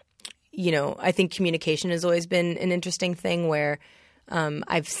 you know, I think communication has always been an interesting thing where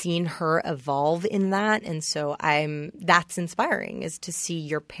I've seen her evolve in that, and so that's inspiring, is to see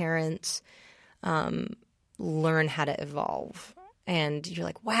your parents learn how to evolve. And you're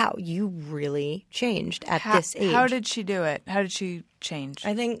like, wow, you really changed at this age. How did she do it? How did she change?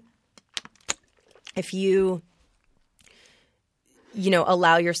 I think if you know,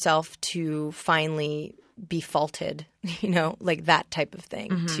 allow yourself to finally be faulted, you know, like that type of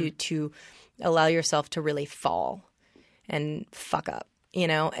thing, to allow yourself to really fall and fuck up, you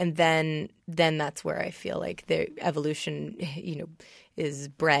know, and then that's where I feel like the evolution, you know, is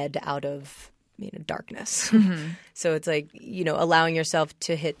bred out of, you know, darkness. So it's like, you know, allowing yourself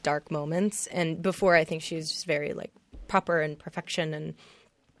to hit dark moments. And before, I think she was just very like proper and perfection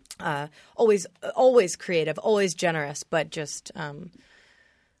and always creative, always generous, but just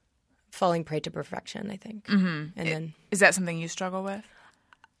falling prey to perfection, I think. And then is that something you struggle with?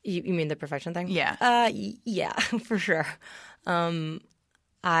 You mean the perfection thing? Yeah. Yeah, for sure.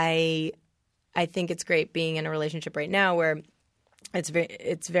 I think it's great being in a relationship right now where it's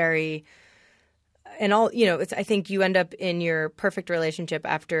very and all, you know, I think you end up in your perfect relationship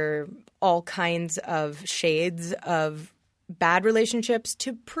after all kinds of shades of bad relationships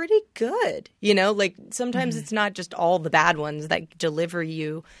to pretty good, you know, like sometimes it's not just all the bad ones that deliver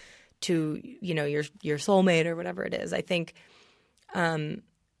you to, you know, your soulmate or whatever it is. I think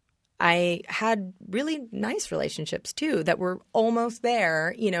I had really nice relationships too that were almost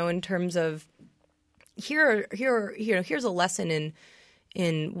there, you know, in terms of here's a lesson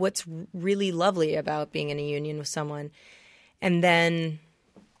in what's really lovely about being in a union with someone. And then,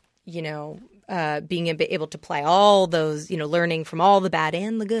 you know, being able to apply all those, you know, learning from all the bad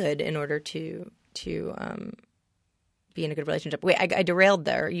and the good in order to be in a good relationship. Wait, I derailed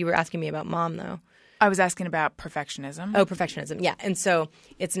there. You were asking me about mom, though. I was asking about perfectionism. Oh, perfectionism. Yeah. And so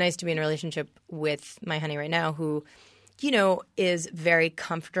it's nice to be in a relationship with my honey right now who, you know, is very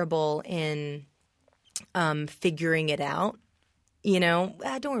comfortable in figuring it out. You know,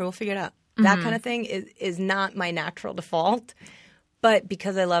 don't worry, we'll figure it out. That kind of thing is not my natural default. But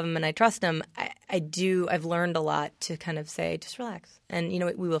because I love him and I trust him, I've learned a lot to kind of say, just relax. And, you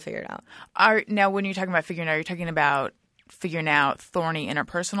know, we will figure it out. Now, when you're talking about figuring it out, are you talking about figuring out thorny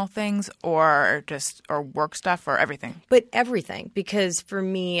interpersonal things or work stuff or everything? But everything. Because for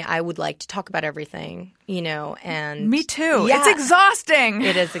me, I would like to talk about everything, you know, and me too. Yeah. It's exhausting.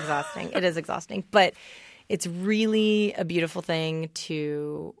 It is exhausting. It is exhausting. But it's really a beautiful thing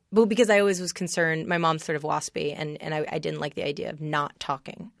but because I always was concerned, my mom's sort of waspy, and I didn't like the idea of not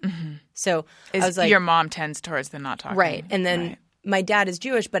talking. So I was like, your mom tends towards the not talking. Right. And then my dad is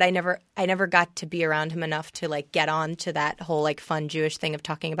Jewish, but I never got to be around him enough to like get on to that whole like fun Jewish thing of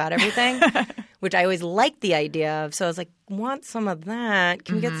talking about everything, which I always liked the idea of. So I was like, want some of that?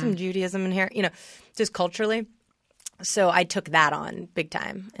 Can we get some Judaism in here? You know, just culturally. So I took that on big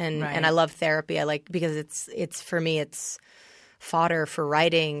time, and I love therapy. I like because it's for me it's fodder for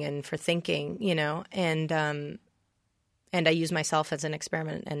writing and for thinking, you know, and I use myself as an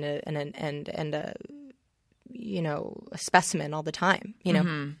experiment and a you know, a specimen all the time, you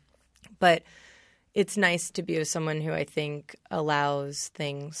know. But it's nice to be with someone who I think allows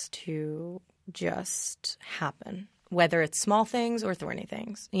things to just happen, whether it's small things or thorny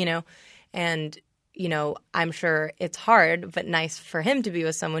things, you know, and. You know, I'm sure it's hard, but nice for him to be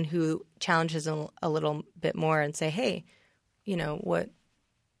with someone who challenges him a little bit more and say, hey, you know,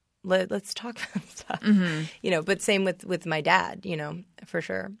 let's talk about stuff, you know, but same with my dad, you know, for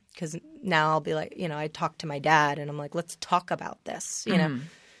sure. Because now I'll be like, you know, I talk to my dad and I'm like, let's talk about this, you know.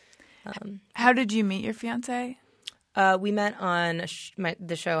 How did you meet your fiance? We met on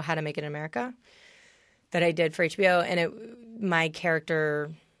the show How to Make It in America that I did for HBO. And my character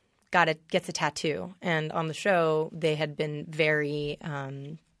gets a tattoo. And on the show, they had been very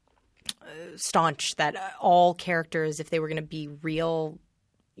staunch that all characters, if they were going to be real,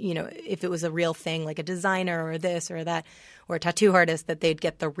 you know, if it was a real thing, like a designer or this or that, or a tattoo artist, that they'd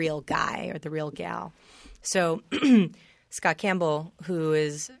get the real guy or the real gal. So Scott Campbell, who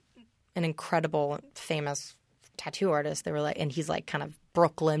is an incredible, famous tattoo artist. They were like, and he's like kind of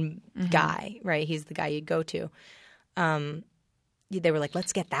Brooklyn guy, right? He's the guy you'd go to. They were like,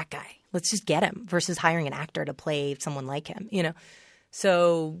 let's get that guy. Let's just get him versus hiring an actor to play someone like him, you know?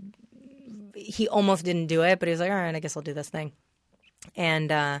 So he almost didn't do it, but he was like, all right, I guess I'll do this thing.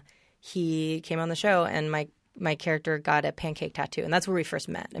 And he came on the show, and my character got a pancake tattoo, and that's where we first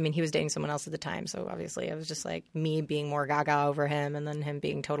met. I mean, he was dating someone else at the time, so obviously it was just like me being more gaga over him and then him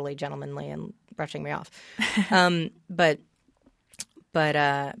being totally gentlemanly and brushing me off. But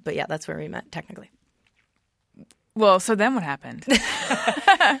yeah, that's where we met technically. Well, so then what happened?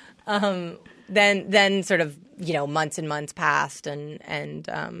 Then sort of, you know, months and months passed, and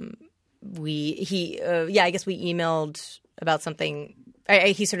I guess we emailed about something.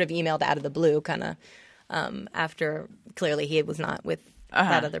 He sort of emailed out of the blue, kind of after clearly he was not with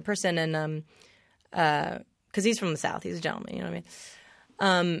that other person, and because he's from the South, he's a gentleman, you know what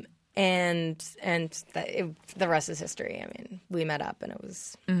I mean. The rest is history. I mean, we met up, and it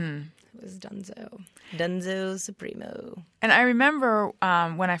was Dunzo Supremo. And I remember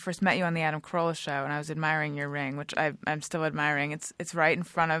when I first met you on the Adam Carolla show, and I was admiring your ring, which I'm still admiring. It's right in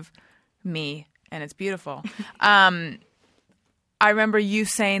front of me, and it's beautiful. I remember you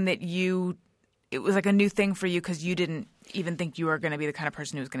saying that it was like a new thing for you because you didn't even think you were going to be the kind of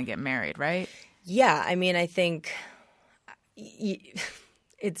person who was going to get married, right? Yeah, I mean, I think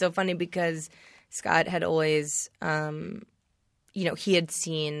it's so funny because Scott had always, he had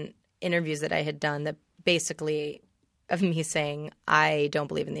seen interviews that I had done that basically of me saying, I don't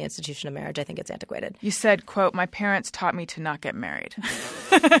believe in the institution of marriage. I think it's antiquated. You said, quote, my parents taught me to not get married.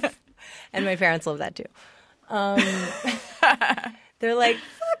 And my parents love that too. They're like,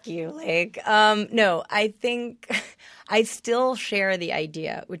 fuck you. Like, no, I think I still share the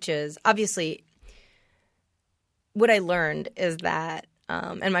idea, which is obviously what I learned is that,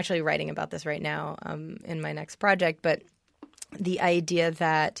 and I'm actually writing about this right now in my next project, but the idea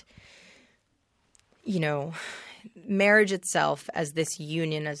that, you know, marriage itself as this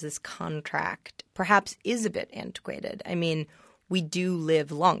union, as this contract, perhaps is a bit antiquated. I mean, we do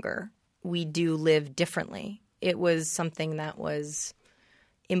live longer. We do live differently. It was something that was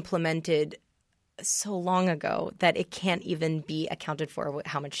implemented so long ago that it can't even be accounted for with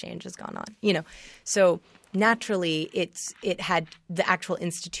how much change has gone on, you know. So naturally, it had the actual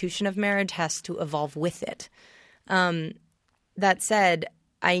institution of marriage has to evolve with it. That said,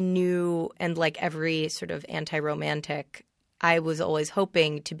 I knew, and like every sort of anti-romantic, I was always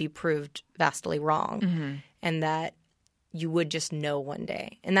hoping to be proved vastly wrong, and that you would just know one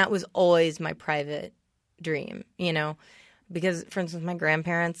day. And that was always my private dream, you know, because, for instance, my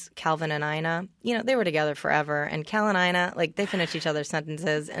grandparents, Calvin and Ina, you know, they were together forever. And Cal and Ina, like, they finished each other's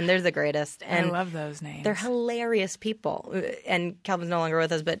sentences, and they're the greatest. And I love those names. They're hilarious people. And Calvin's no longer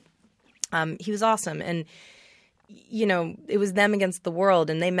with us, but he was awesome. And, you know, it was them against the world,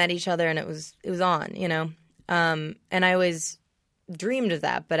 and they met each other, and it was on, you know. And I always dreamed of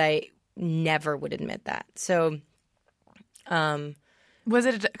that, but I never would admit that. So was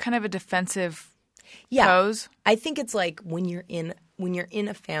it kind of a defensive pose? I think it's like when you're in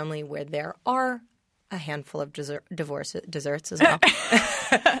a family where there are a handful of desserts as well.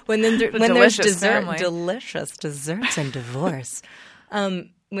 when there's delicious desserts and divorce.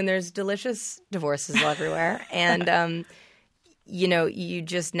 When there's delicious divorces everywhere, and you know, you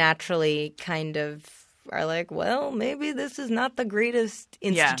just naturally kind of are like, well, maybe this is not the greatest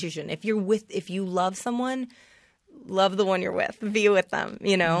institution. Yeah. If you love someone, love the one you're with, be with them,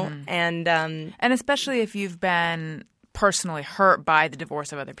 you know, and especially if you've been personally hurt by the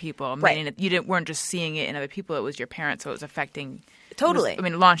divorce of other people, meaning that you weren't just seeing it in other people; it was your parents, so it was affecting. Totally. It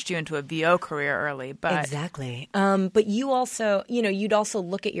launched you into a VO career early, but exactly. But you also, you know, you'd also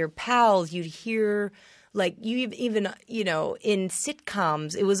look at your pals. You'd hear, like, you even, you know, in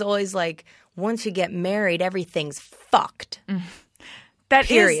sitcoms, it was always like, once you get married, everything's fucked.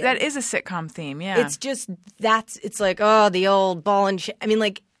 That is a sitcom theme, yeah. It's just it's like, oh, the old ball and shit. I mean,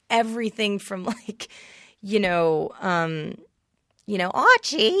 like, everything from, like,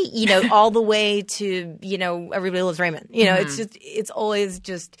 Archie, you know, all the way to, you know, Everybody Loves Raymond. You know, it's always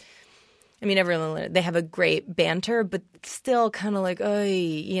just, I mean, everyone, they have a great banter, but still kind of like, oh,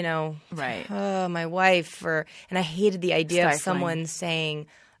 you know, right. Oh, my wife. And I hated the idea of someone saying,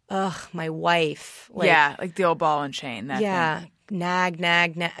 ugh, my wife. Like, yeah, like the old ball and chain. Thing. Nag.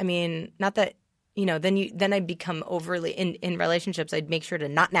 I mean, not that, you know, then I'd become overly in relationships. I'd make sure to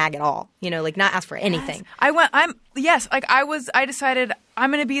not nag at all. You know, like not ask for anything. I decided I'm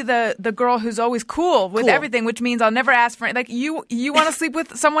going to be the girl who's always cool with everything, which means I'll never ask for it. Like, you want to sleep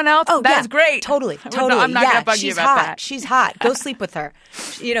with someone else? Oh, that is great. Totally. I'm not going to bug you about that. She's hot. Go sleep with her.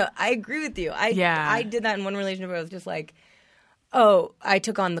 I agree with you. I did that in one relationship where I was just like, oh, I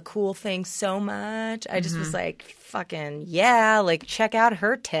took on the cool thing so much. I just was like, fucking, like, check out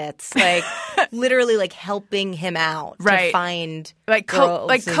her tits. Like, literally, like, helping him out to find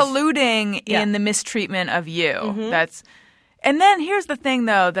colluding in the mistreatment of you. And then here's the thing,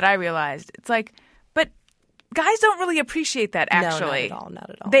 though, that I realized. It's like, but guys don't really appreciate that, actually. No, not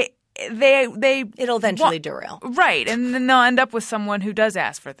at all. It'll eventually derail. Right, and then they'll end up with someone who does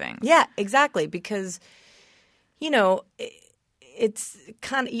ask for things. Yeah, exactly, because, it's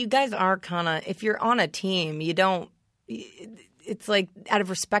kind of, you guys are kind of, if you're on a team, you don't, it's like out of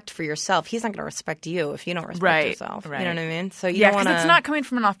respect for yourself. He's not going to respect you if you don't respect yourself. Right. You know what I mean? So you don't want to. Because it's not coming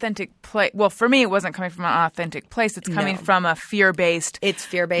from an authentic place. Well, for me, it wasn't coming from an authentic place. It's coming from a fear-based. It's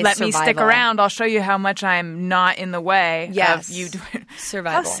fear-based. Let survival. me stick around. I'll show you how much I'm not in the way of you doing.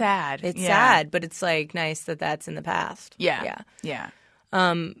 Survival. How sad. It's sad, but it's like nice that that's in the past. Yeah.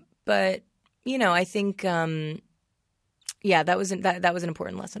 But I think. That was an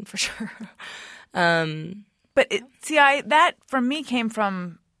important lesson for sure. But that for me came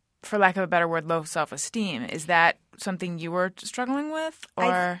from, for lack of a better word, low self-esteem. Is that something you were struggling with,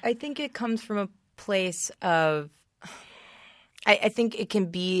 or I think it comes from a place of. I think it can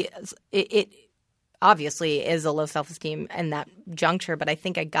be. It obviously is a low self-esteem in that juncture, but I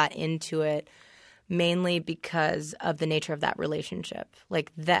think I got into it mainly because of the nature of that relationship,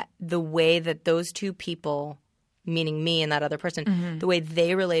 like the way that those two people. Meaning me and that other person, the way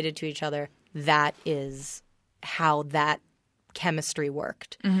they related to each other, that is how that chemistry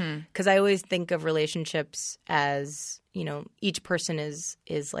worked. Because I always think of relationships as, each person is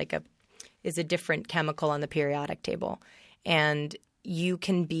a different chemical on the periodic table. And you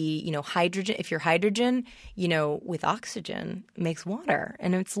can be, hydrogen. If you're hydrogen, with oxygen makes water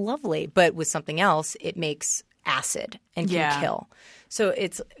and it's lovely. But with something else, it makes acid and can kill. So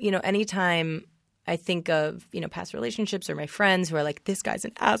it's, anytime I think of, past relationships or my friends who are like, this guy's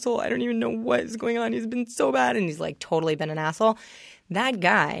an asshole. I don't even know what is going on. He's been so bad. And he's like totally been an asshole. That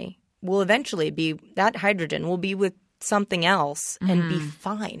guy will eventually that hydrogen will be with something else and be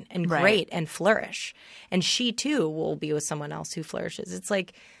fine and great and flourish. And she too will be with someone else who flourishes. It's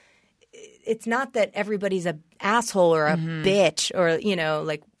like, it's not that everybody's an asshole or a bitch or,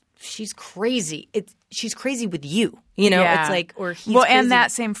 like she's crazy. She's crazy with you. It's like, or he's crazy. And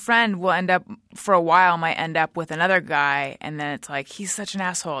that same friend will end up, for a while, might end up with another guy, and then it's like, he's such an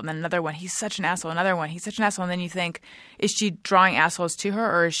asshole. And then another one, he's such an asshole. Another one, he's such an asshole. And then you think, is she drawing assholes to her,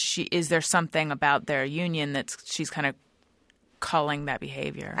 or is there something about their union that she's kind of culling that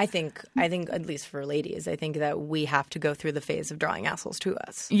behavior? I think at least for ladies, I think that we have to go through the phase of drawing assholes to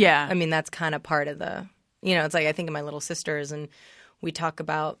us. Yeah. I mean, that's kind of part of the, it's like I think of my little sisters and we talk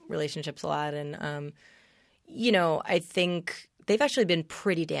about relationships a lot, and I think they've actually been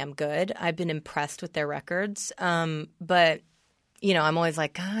pretty damn good. I've been impressed with their records, but I'm always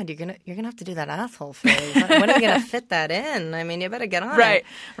like, God, you're gonna have to do that asshole phase. When are you gonna fit that in? I mean, you better get on it.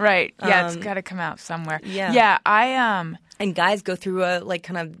 Right. Yeah, it's got to come out somewhere. Yeah. I And guys go through a like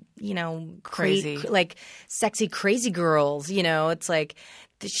kind of crazy, like sexy crazy girls. It's like.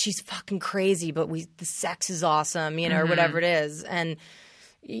 She's fucking crazy, but the sex is awesome, or whatever it is. And,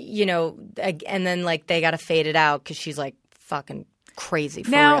 and then like they got to fade it out because she's like fucking crazy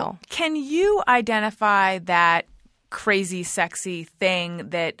for real. Can you identify that crazy, sexy thing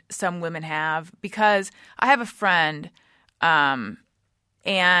that some women have? Because I have a friend and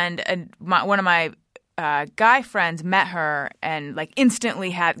one of my guy friends met her and like instantly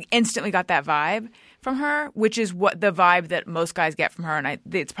got that vibe from her, which is what the vibe that most guys get from her, and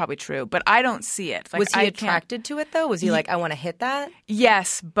it's probably true, but I don't see it. Like, was he attracted to it though? Was he like, I want to hit that?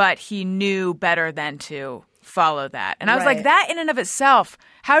 Yes, but he knew better than to follow that. And I was like, that in and of itself,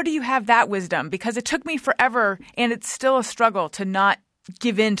 how do you have that wisdom? Because it took me forever, and it's still a struggle to not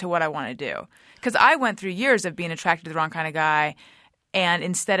give in to what I want to do. Because I went through years of being attracted to the wrong kind of guy, and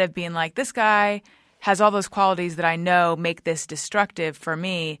instead of being like, this guy has all those qualities that I know make this destructive for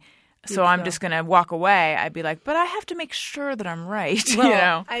me, so I'm just going to walk away, I'd be like, but I have to make sure that I'm right.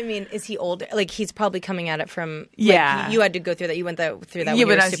 Well, I mean, is he older? Like, he's probably coming at it from like, you had to go through that. You went through that when you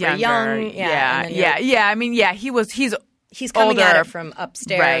were super young. Yeah. I mean, yeah, he's coming older. at it from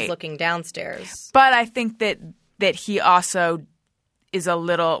upstairs looking downstairs. But I think that he also was a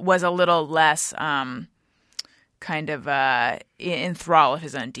little less kind of in thrall of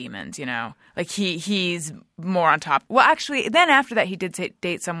his own demons, Like he's more on top. Well, actually, then after that, he did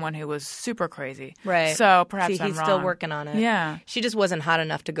date someone who was super crazy. Right. So perhaps he's I'm wrong. still working on it. Yeah. She just wasn't hot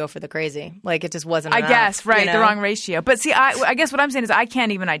enough to go for the crazy. Like it just wasn't enough. I guess, right. You know? The wrong ratio. But see, I guess what I'm saying is I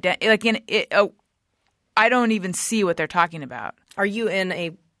can't even I don't even see what they're talking about. Are you in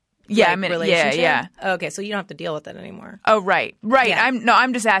a I'm in relationship? Yeah. Okay, so you don't have to deal with it anymore. Oh, right. Yeah.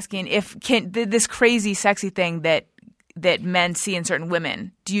 I'm just asking if this crazy, sexy thing that men see in certain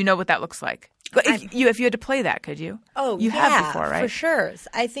women. Do you know what that looks like? If you had to play that, could you? Oh, you have before, right? For sure.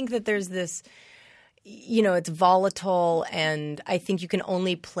 I think that there's this, it's volatile, and I think you can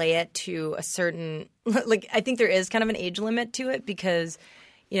only play it to a certain, I think there is kind of an age limit to it because,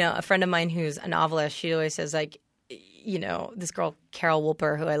 a friend of mine who's a novelist, she always says this girl, Carol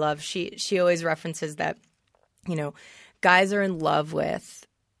Wolper, who I love, she always references that, guys are in love with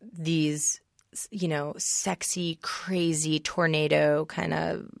these, sexy, crazy, tornado kind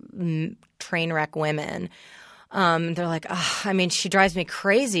of train wreck women. They're like, she drives me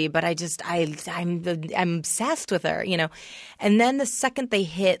crazy, but I'm obsessed with her, And then the second they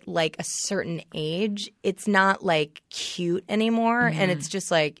hit like a certain age, it's not like cute anymore, and it's just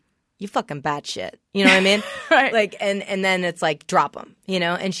like you fucking batshit. You know what I mean? Right. Like, and then it's like drop them,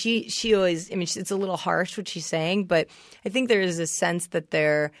 And she always, it's a little harsh what she's saying, but I think there is a sense that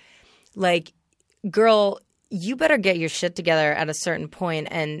they're like, girl, you better get your shit together at a certain point,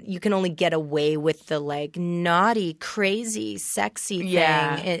 and you can only get away with the like naughty, crazy, sexy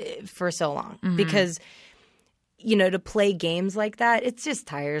thing for so long because, to play games like that, it's just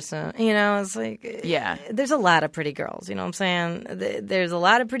tiresome. It's like, there's a lot of pretty girls, you know what I'm saying? There's a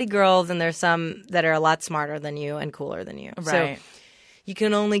lot of pretty girls, and there's some that are a lot smarter than you and cooler than you. Right. So you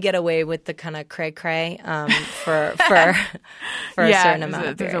can only get away with the kind of cray-cray for a certain amount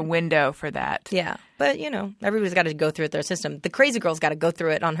of period. There's a window for that. Yeah. But, everybody's got to go through it their system. The crazy girl's got to go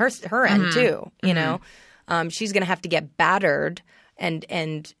through it on her end, too, She's going to have to get battered and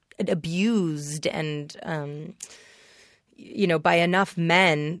abused and, by enough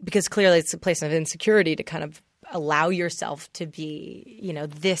men, because clearly it's a place of insecurity to kind of allow yourself to be,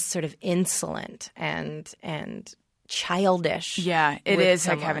 this sort of insolent and childish. Yeah, it is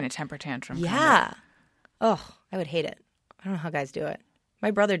someone. like having a temper tantrum. Yeah. Kind of. Oh, I would hate it. I don't know how guys do it.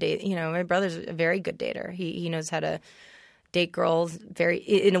 My brother's a very good dater. He knows how to date girls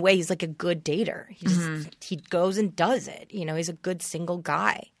in a way. He's like a good dater. He goes and does it. He's a good single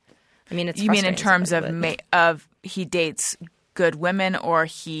guy. It's you mean in terms of he dates good women, or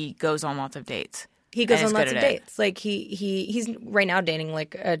he goes on lots of dates? He goes on lots of dates. Like he's right now dating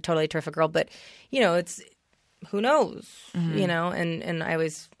like a totally terrific girl, but it's who knows, and I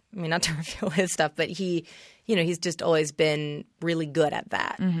always, not to reveal his stuff, but he's just always been really good at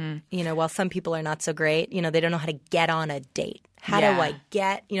that. While some people are not so great, they don't know how to get on a date. How do I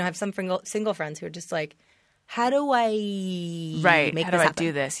get, I have some single friends who are just like, how do I make how this do I happen?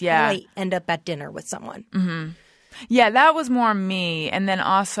 do this? Yeah. How do I end up at dinner with someone? Yeah, that was more me. And then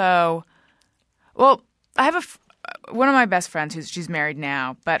also, well, I have one of my best friends she's married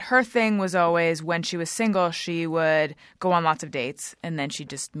now, but her thing was always when she was single, she would go on lots of dates, and then she'd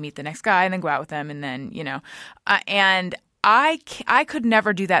just meet the next guy and then go out with him, and then, and I could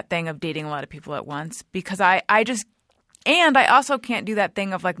never do that thing of dating a lot of people at once because I also can't do that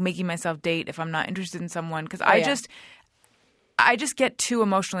thing of like making myself date if I'm not interested in someone because I just get too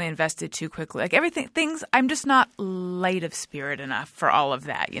emotionally invested too quickly. Like I'm just not light of spirit enough for all of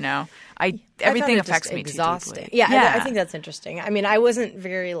that, Everything affects me exhausting. too deeply. Yeah. I think that's interesting. I wasn't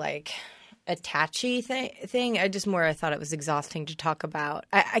very like attachy thing. I thought it was exhausting to talk about.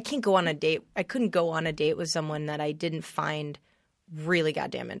 I can't go on a date. I couldn't go on a date with someone that I didn't find really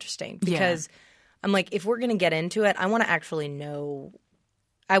goddamn interesting because I'm like, if we're going to get into it, I want to actually know.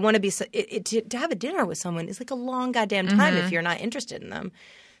 I want to be to have a dinner with someone is like a long goddamn time if you're not interested in them.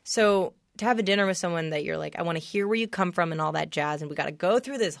 So to have a dinner with someone that you're like, I want to hear where you come from and all that jazz, and we got to go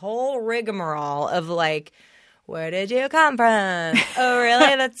through this whole rigmarole of like, where did you come from? Oh,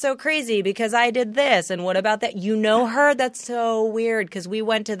 really? That's so crazy because I did this, and what about that? Her? That's so weird because we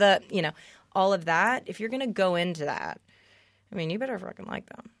went to all of that. If you're gonna go into that, you better fucking like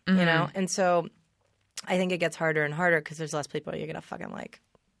them, And so I think it gets harder and harder because there's less people you're gonna fucking like.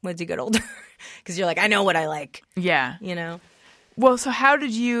 Once you get older, because you're like, I know what I like. Yeah. Well, so how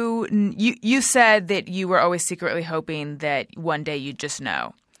did you said that you were always secretly hoping that one day you'd just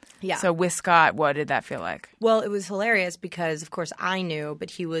know. Yeah. So with Scott, what did that feel like? Well, it was hilarious because, of course, I knew,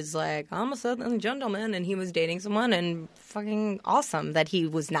 but he was like, I'm a Southern gentleman, and he was dating someone, and fucking awesome that he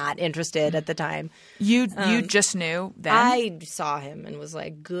was not interested at the time. You just knew then? I saw him and was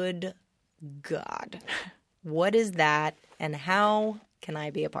like, good God. What is that? And how can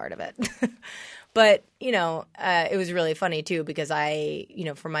I be a part of it? But, it was really funny too because I,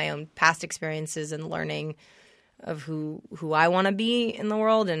 from my own past experiences and learning of who I want to be in the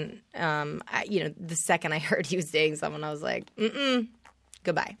world. And, the second I heard he was dating someone, I was like,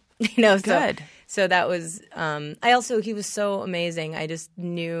 goodbye. Good. So that was, he was so amazing. I just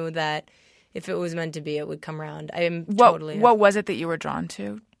knew that if it was meant to be, it would come around. What was it that you were drawn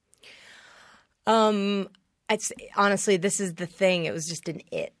to? Honestly, this is the thing. It was just an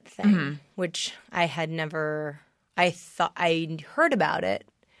it thing, which I had never. I thought I heard about it,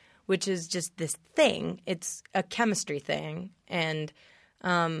 which is just this thing. It's a chemistry thing, and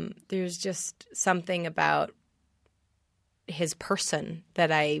there's just something about his person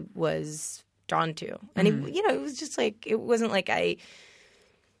that I was drawn to, and it was just like it wasn't like I.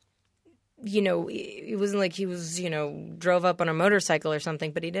 It wasn't like he was, drove up on a motorcycle or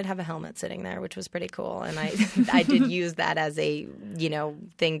something, but he did have a helmet sitting there, which was pretty cool. And I did use that as a,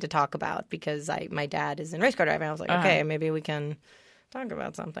 thing to talk about because my dad is in race car driving. I was like, okay, maybe we can talk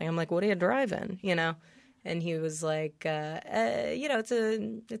about something. I'm like, what are you driving? And he was like, it's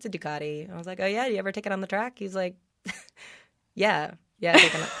a Ducati. I was like, oh yeah, do you ever take it on the track? He's like, yeah, I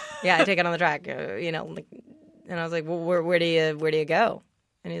take it on the track. And I was like, well, where do you go?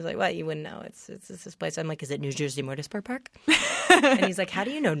 And he's like, well, you wouldn't know. It's this place. I'm like, is it New Jersey Motorsport Park? And he's like, how do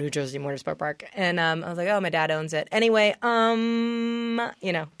you know New Jersey Motorsport Park? And I was like, oh, my dad owns it. Anyway, And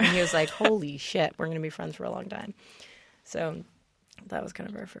he was like, holy shit, we're going to be friends for a long time. So that was kind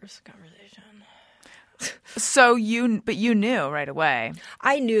of our first conversation. So you knew right away.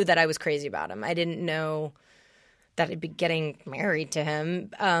 I knew that I was crazy about him. I didn't know that I'd be getting married to him.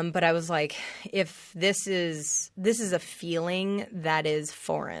 But I was like, if this is a feeling that is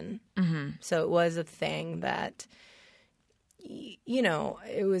foreign. Mm-hmm. So it was a thing that,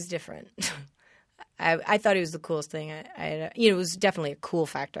 it was different. I thought he was the coolest thing. It was definitely a cool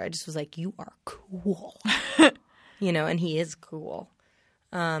factor. I just was like, you are cool, and he is cool.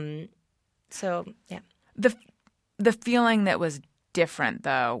 So yeah. The feeling that was different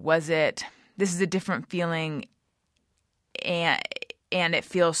though, was it, this is a different feeling and it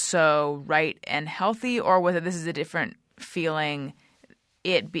feels so right and healthy, or was it this is a different feeling,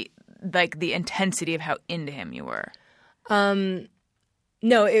 it be like the intensity of how into him you were? No,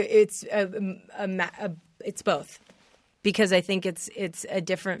 it's it's both, because I think it's a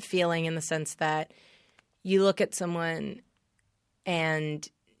different feeling in the sense that you look at someone and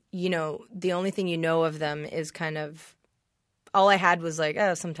the only thing you know of them is kind of. All I had was like,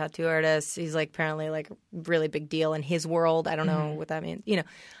 oh, some tattoo artist. He's like apparently like really big deal in his world. I don't know what that means.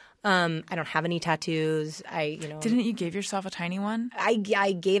 I don't have any tattoos. Didn't you give yourself a tiny one?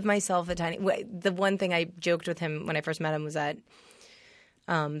 I gave myself a tiny. The one thing I joked with him when I first met him was that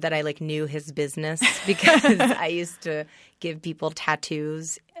I like knew his business because I used to give people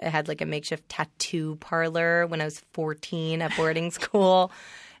tattoos. I had like a makeshift tattoo parlor when I was 14 at boarding school,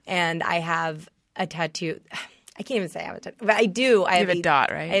 and I have a tattoo. I can't even say I have a tattoo, but I do. I have a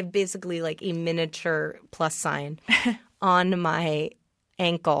dot, right? I have basically like a miniature plus sign on my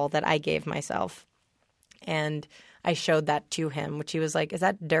ankle that I gave myself. And I showed that to him, which he was like, is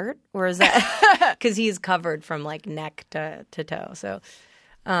that dirt? Or is that – because he's covered from like neck to toe. So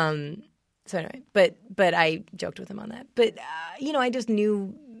anyway, but I joked with him on that. But, I just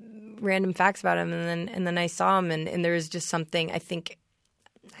knew random facts about him. And then I saw him and there was just something I think –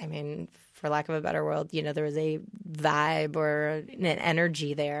 for lack of a better word, there was a vibe or an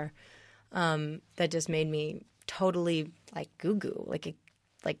energy there that just made me totally like goo-goo, like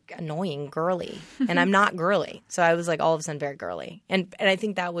annoying, girly. And I'm not girly. So I was like all of a sudden very girly. And I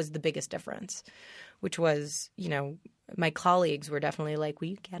think that was the biggest difference, which was, my colleagues were definitely like, will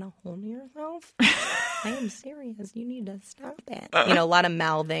you get a hold of yourself? I am serious. You need to stop it. A lot of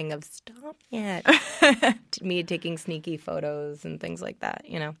mouthing of stop it. Me taking sneaky photos and things like that,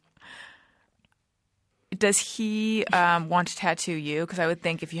 Does he want to tattoo you? Because I would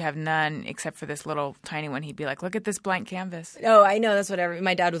think if you have none except for this little tiny one, he'd be like, look at this blank canvas. Oh, I know. That's what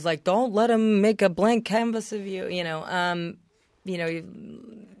my dad was like, don't let him make a blank canvas of you,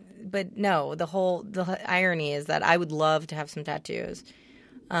 But no, the irony is that I would love to have some tattoos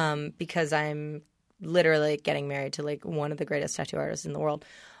because I'm literally getting married to like one of the greatest tattoo artists in the world.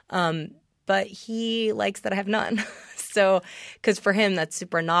 But he likes that I have none. So, because for him, that's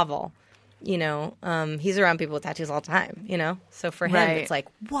super novel. He's around people with tattoos all the time, So for him, right. It's like,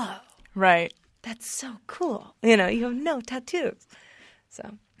 whoa. Right. That's so cool. You have no tattoos. So.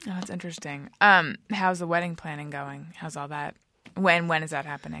 Oh, that's interesting. How's the wedding planning going? How's all that? When is that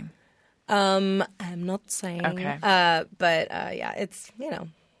happening? I'm not saying. Okay. But yeah, it's,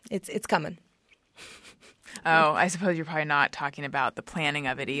 it's coming. Oh, I suppose you're probably not talking about the planning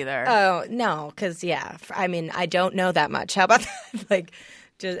of it either. Oh, no, because, I mean, I don't know that much. How about that?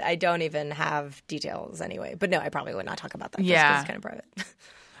 I don't even have details anyway. But no, I probably would not talk about that just because it's kind of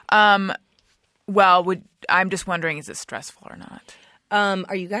private. Well, I'm just wondering, is it stressful or not?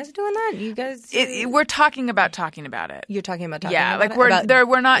 Are you guys doing that? You guys? We're talking about it. You're talking about talking about it?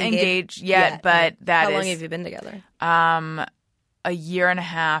 We're not engaged yet, but that How long have you been together? A year and a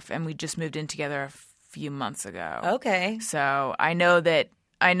half, and we just moved in together a few months ago. Okay. So I know that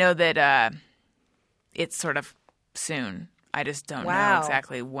it's sort of soon. I just don't know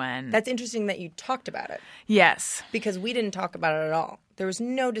exactly when. That's interesting that you talked about it. Yes. Because we didn't talk about it at all. There was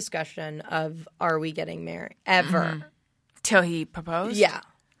no discussion of, are we getting married? Ever. Mm-hmm. Till he proposed? Yeah.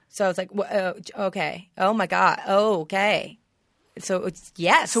 So I was like, okay. Oh, my God. Oh, okay. So it's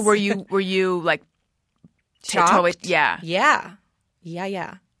yes. So were you like shocked? Totally, yeah. Yeah.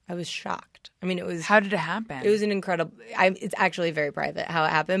 Yeah. I was shocked. I mean, it was. How did it happen? It was an incredible. It's actually very private how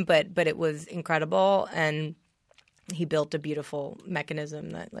it happened, but it was incredible, and he built a beautiful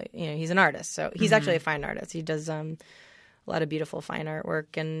mechanism that, he's an artist, so he's actually a fine artist. He does a lot of beautiful fine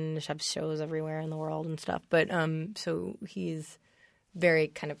artwork and has shows everywhere in the world and stuff. But so he's very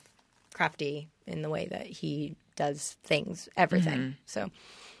kind of crafty in the way that he does things, everything. So,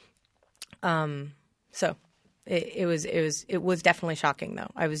 it was definitely shocking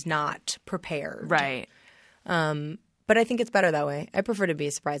though. I was not prepared. Right. But I think it's better that way. I prefer to be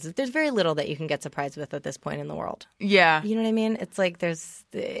surprised. There's very little that you can get surprised with at this point in the world. Yeah. You know what I mean? It's like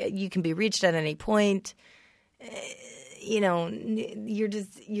you can be reached at any point. There's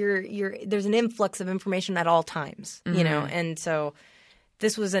an influx of information at all times, and so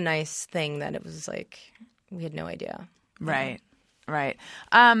this was a nice thing that it was like we had no idea. Right. Right.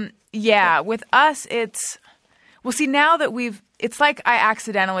 With us, well, see, now that it's like I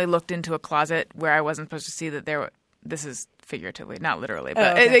accidentally looked into a closet where I wasn't supposed to see that this is figuratively, not literally,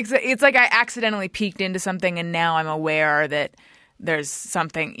 but it's like I accidentally peeked into something, and now I'm aware that there's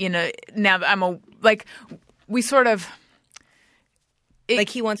something, now that we sort of. Like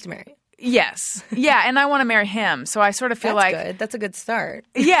he wants to marry you. Yes. Yeah, and I want to marry him, so I sort of feel That's good. That's a good start.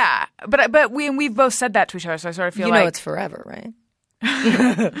 Yeah, but we've both said that to each other, so I sort of feel it's forever, right?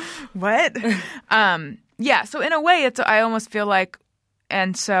 What? Yeah, so in a way, I almost feel like,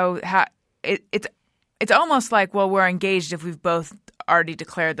 and so it's almost like, well, we're engaged if we've both already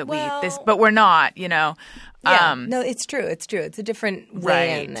declared that but we're not, Yeah, no, it's true. It's true. It's a different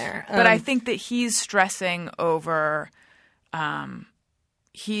way in there. But I think that he's stressing over.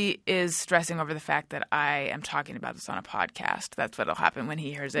 He is stressing over the fact that I am talking about this on a podcast. That's what'll happen when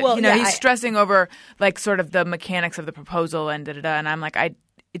he hears it. Well, he's stressing over sort of the mechanics of the proposal and da-da-da. And I'm like,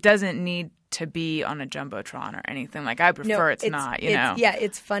 it doesn't need to be on a Jumbotron or anything. Like, I prefer it's not, know. Yeah,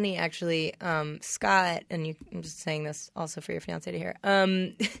 it's funny, actually. Scott, and I'm just saying this also for your fiancé to hear. I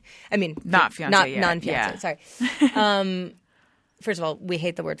mean. Not fiancé not yet. Non-fiancé, sorry. First of all, we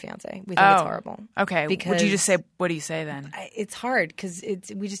hate the word fiancé. We think it's horrible. Okay. What do you say then? It's hard because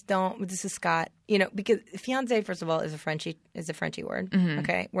we just don't. This is Scott. Because fiancé, first of all, is a Frenchy word. Mm-hmm.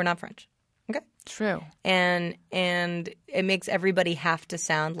 Okay, we're not French. Okay, true. And it makes everybody have to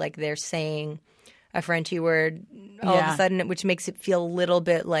sound like they're saying a Frenchy word all of a sudden, which makes it feel a little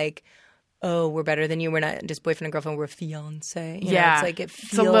bit like, oh, we're better than you. We're not just boyfriend and girlfriend. We're fiancé. Yeah. It's like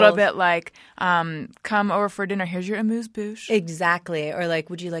it's a little bit like, come over for dinner. Here's your amuse-bouche. Exactly. Or like,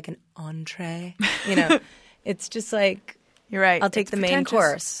 would you like an entree? It's just like, you're right. I'll take the main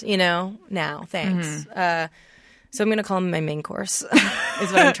course, now. Thanks. Mm-hmm. So I'm going to call him my main course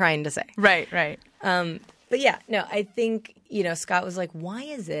is what I'm trying to say. Right. But yeah, no, I think, Scott was like, why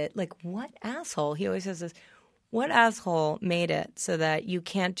is it? Like, what asshole? He always says this. What asshole made it so that you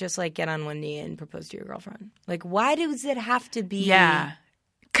can't just get on one knee and propose to your girlfriend? Like, why does it have to be? Yeah,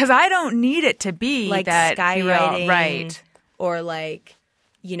 because I don't need it to be like that skywriting, right? Or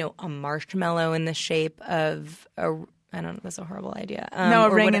a marshmallow in the shape of a. I don't know. That's a horrible idea. A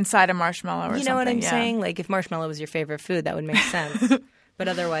ring inside a marshmarshmallow. Or something. You know what I'm saying? Like, if marshmallow was your favorite food, that would make sense. But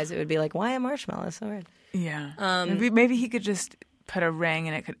otherwise, it would be like, why a marshmallow? It's so weird. Yeah. Maybe he could just put a ring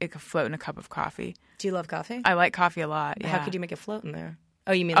and it could float in a cup of coffee. Do you love coffee? I like coffee a lot. Yeah. How could you make it float in there?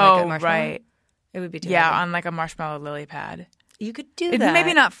 Oh, you mean like a marshmallow? Right. It would be too heavy. on like a marshmallow lily pad. You could do that.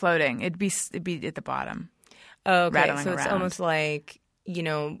 Maybe not floating. It'd be at the bottom. Oh, okay. Rattling so it's around. Almost like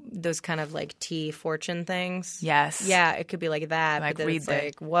those kind of like tea fortune things. Yes. Yeah, it could be like that. Like but then it's read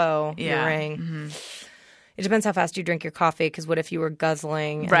like, whoa, your ring. Mm-hmm. It depends how fast you drink your coffee, because what if you were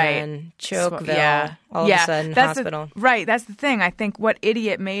guzzling and right. then Chokeville all of a sudden hospital? Right, that's the thing. I think what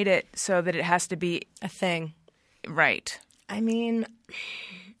idiot made it so that it has to be a thing. Right. I mean,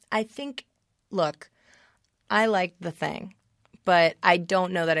 I think, look, I liked the thing, but I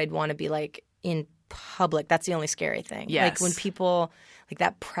don't know that I'd want to be like in public. That's the only scary thing. Yes. Like when people like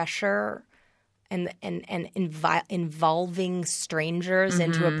that pressure and involving strangers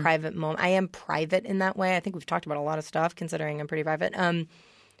into a private moment. I am private in that way. I think we've talked about a lot of stuff considering I'm pretty private.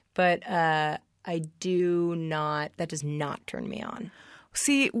 But I do not – that does not turn me on.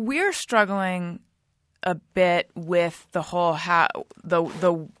 See, we're struggling a bit with the whole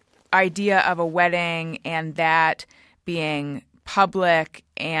the idea of a wedding and that being public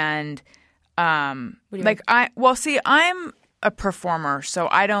and I'm a performer, so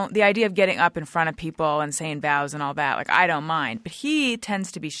I don't – the idea of getting up in front of people and saying vows and all that, like I don't mind. But he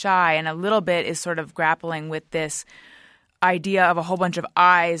tends to be shy and a little bit is sort of grappling with this idea of a whole bunch of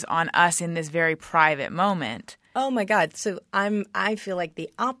eyes on us in this very private moment. Oh my God. So I feel like the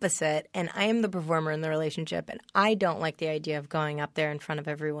opposite, and I am the performer in the relationship, and I don't like the idea of going up there in front of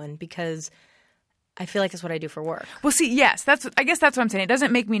everyone because I feel like it's what I do for work. Well, see, yes, I guess that's what I'm saying. It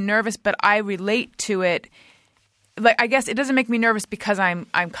doesn't make me nervous, but I relate to it. Like, I guess it doesn't make me nervous because I'm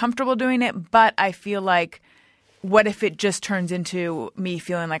comfortable doing it, but I feel like, what if it just turns into me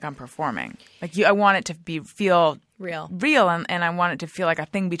feeling like I'm performing? Like, I want it to feel real, and I want it to feel like a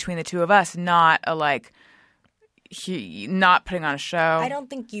thing between the two of us, not a like. Not putting on a show. I don't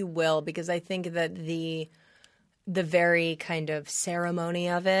think you will, because I think that the very kind of ceremony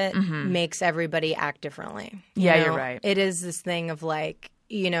of it makes everybody act differently. You're right. It is this thing of like,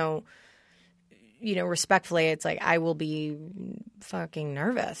 respectfully, it's like I will be fucking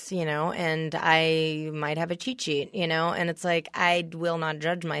nervous, and I might have a cheat sheet, and it's like I will not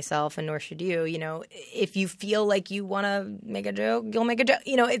judge myself, and nor should you. If you feel like you want to make a joke, you'll make a joke.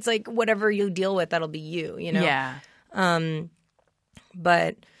 It's like whatever you deal with, that'll be you. Yeah.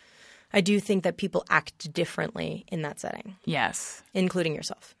 But I do think that people act differently in that setting. Yes. Including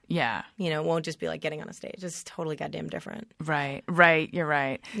yourself. Yeah. It won't just be like getting on a stage. It's totally goddamn different. Right. You're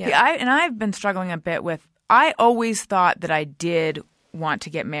right. Yeah. I've been struggling a bit with – I always thought that I did want to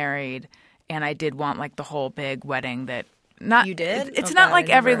get married and I did want like the whole big wedding that – You did? It's not like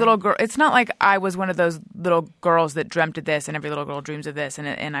every little girl – it's not like I was one of those little girls that dreamt of this and every little girl dreams of this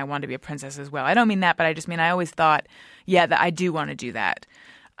and I wanted to be a princess as well. I don't mean that, but I just mean I always thought, that I do want to do that.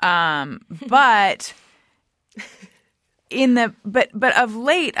 But but of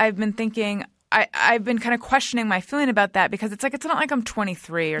late I've been thinking I've been kind of questioning my feeling about that because it's not like I'm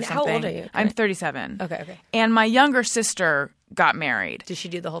 23 or something. How old are you? I'm 37. Okay. And my younger sister got married. Did she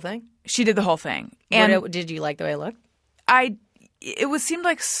do the whole thing? She did the whole thing. And did you like the way it looked? It seemed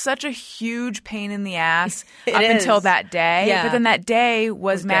like such a huge pain in the ass until that day. Yeah. But then that day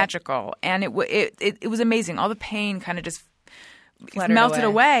was magical, and it was amazing. All the pain kind of just melted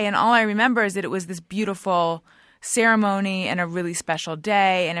away, and all I remember is that it was this beautiful ceremony and a really special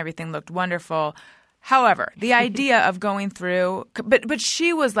day, and everything looked wonderful. However, the idea of going through, but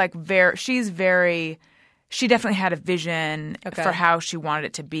she was like she definitely had a vision for how she wanted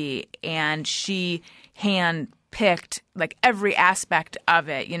it to be, and she handpicked like every aspect of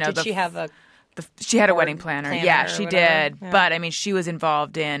it. Did she have she had a wedding planner. Yeah, she did. Yeah. But I mean, she was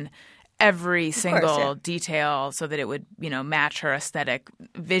involved in every single detail so that it would, match her aesthetic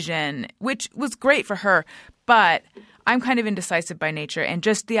vision, which was great for her. But I'm kind of indecisive by nature, and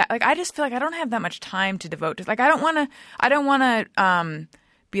just I just feel like I don't have that much time to devote to. Like, I don't want to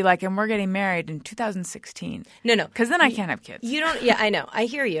be like, and we're getting married in 2016. No, because then I can't have kids. You don't. Yeah, I know. I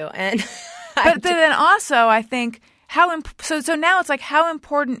hear you, and but then also I think. So now it's like, how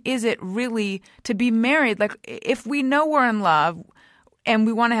important is it really to be married? Like, if we know we're in love and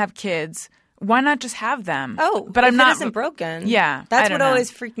we want to have kids, why not just have them? Oh, but I'm not. It isn't broken. Yeah, that's what always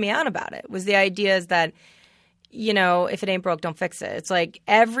freaked me out about it. Was the idea is that, if it ain't broke, don't fix it. It's like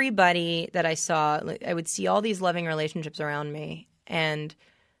everybody that I saw, I would see all these loving relationships around me, and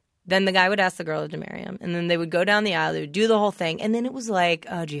then the guy would ask the girl to marry him, and then they would go down the aisle, they would do the whole thing, and then it was like,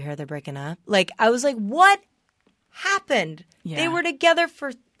 oh, do you hear they're breaking up? Like, I was like, what happened? Yeah. They were together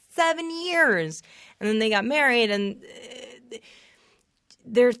for 7 years, and then they got married, and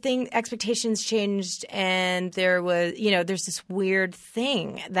their expectations changed, and there was, there's this weird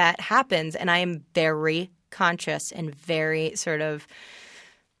thing that happens, and I am very conscious and very sort of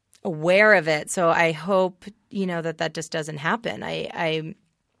aware of it. So I hope, that just doesn't happen. I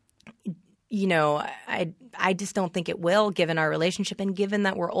just don't think it will, given our relationship and given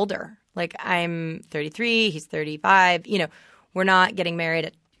that we're older. Like, I'm 33, he's 35. We're not getting married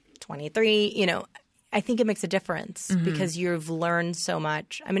at 23. I think it makes a difference because you've learned so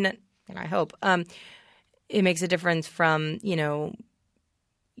much. I mean, I hope it makes a difference from,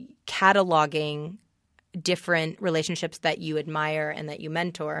 cataloging different relationships that you admire and that you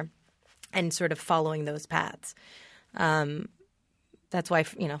mentor and sort of following those paths. That's why,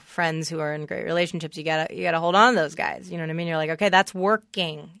 friends who are in great relationships, you gotta hold on to those guys. You know what I mean? You're like, okay, that's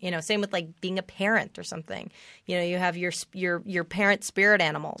working. Same with like being a parent or something. You have your parent spirit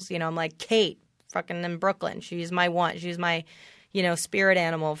animals. I'm like Kate, fucking in Brooklyn. She's my one. She's my, spirit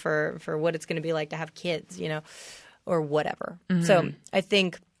animal for what it's going to be like to have kids. Or whatever. Mm-hmm. So I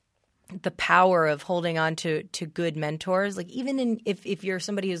think the power of holding on to good mentors, like even if you're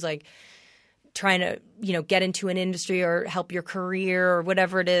somebody who's like trying to, get into an industry or help your career or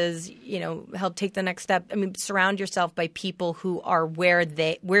whatever it is, help take the next step. I mean, surround yourself by people who are where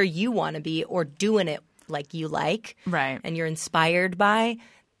you want to be or doing it like you like. Right. And you're inspired by.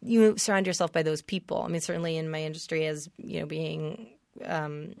 You surround yourself by those people. I mean, certainly in my industry as, being,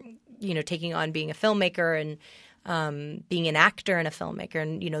 taking on being a filmmaker and being an actor and a filmmaker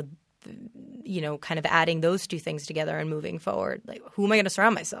and, kind of adding those two things together and moving forward. Like, who am I going to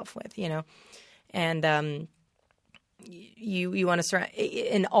surround myself with, And you want to surround –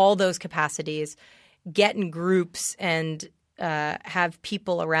 in all those capacities, get in groups and have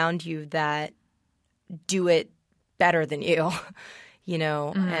people around you that do it better than you,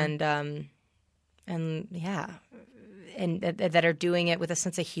 mm-hmm. and that are doing it with a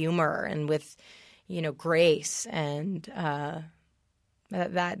sense of humor and with – grace, and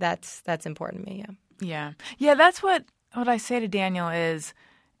that's important to me. Yeah. That's what I say to Daniel is,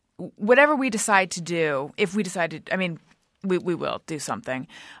 whatever we decide to do, if we decide to, I mean, we will do something.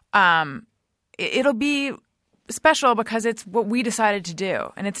 It'll be special because it's what we decided to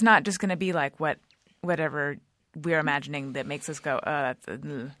do, and it's not just going to be like whatever we're imagining that makes us go, that's.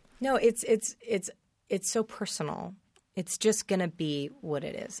 No, it's so personal. It's just going to be what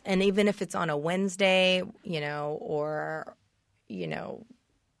it is. And even if it's on a Wednesday, or, it'll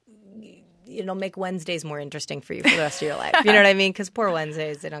make Wednesdays more interesting for you for the rest of your life. You know what I mean? Because poor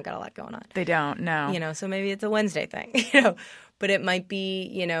Wednesdays, they don't got a lot going on. They don't, no. So maybe it's a Wednesday thing, But it might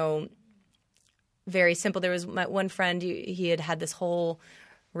be, very simple. There was my one friend, he had this whole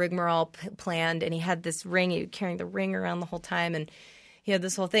rigmarole planned, and he had this ring. He was carrying the ring around the whole time, and he had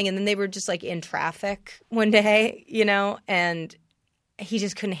this whole thing, and then they were just like in traffic one day, and he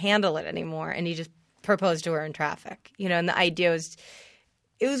just couldn't handle it anymore, and he just proposed to her in traffic, and the idea was,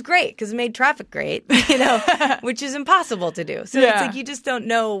 it was great because it made traffic great, which is impossible to do. So It's like you just don't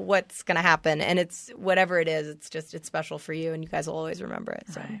know what's going to happen, and it's whatever it is, it's special for you, and you guys will always remember it.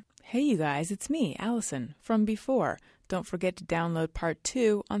 So. Right. Hey, you guys, it's me, Allison, from before. Don't forget to download part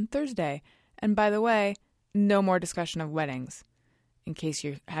 2 on Thursday. And by the way, no more discussion of weddings, in case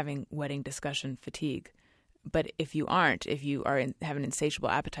you're having wedding discussion fatigue. But if you aren't, if you have an insatiable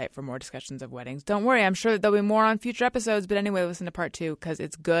appetite for more discussions of weddings, don't worry. I'm sure that there'll be more on future episodes. But anyway, listen to part 2 because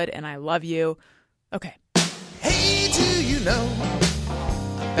it's good and I love you. Okay. Hey, do you know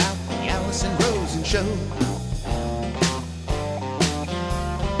about the Allison Rosen Show?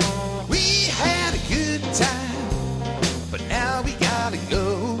 We had a good time, but now we gotta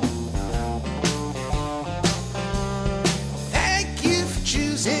go. Thank you for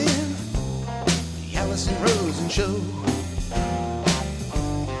choosing the Allison Rosen Show.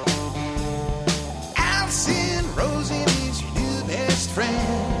 Allison Rosen is your new best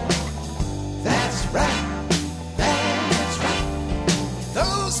friend. That's right, that's right.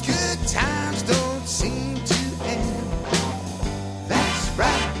 Those good times don't seem to end. That's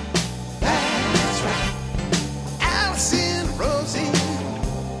right, that's right. Allison Rosen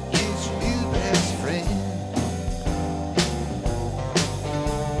is your new best friend.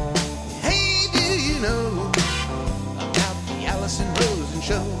 Hey, do you know about the Allison Rosen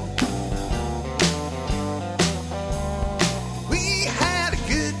Show? We had a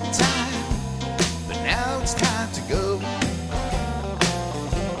good time, but now it's time to go.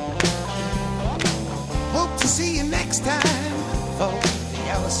 Hope to see you next time for the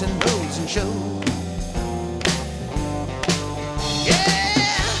Allison Rosen Show. Yeah!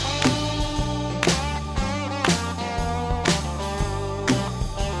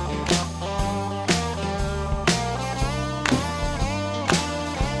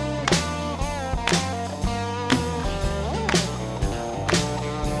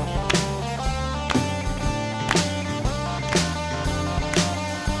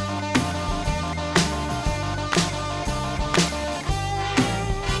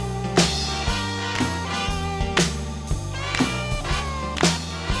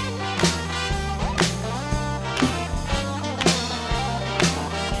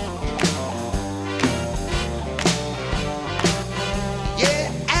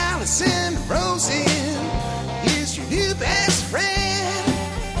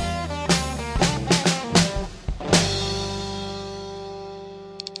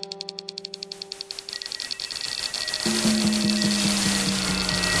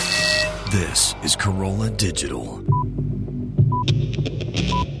 This is Corolla Digital.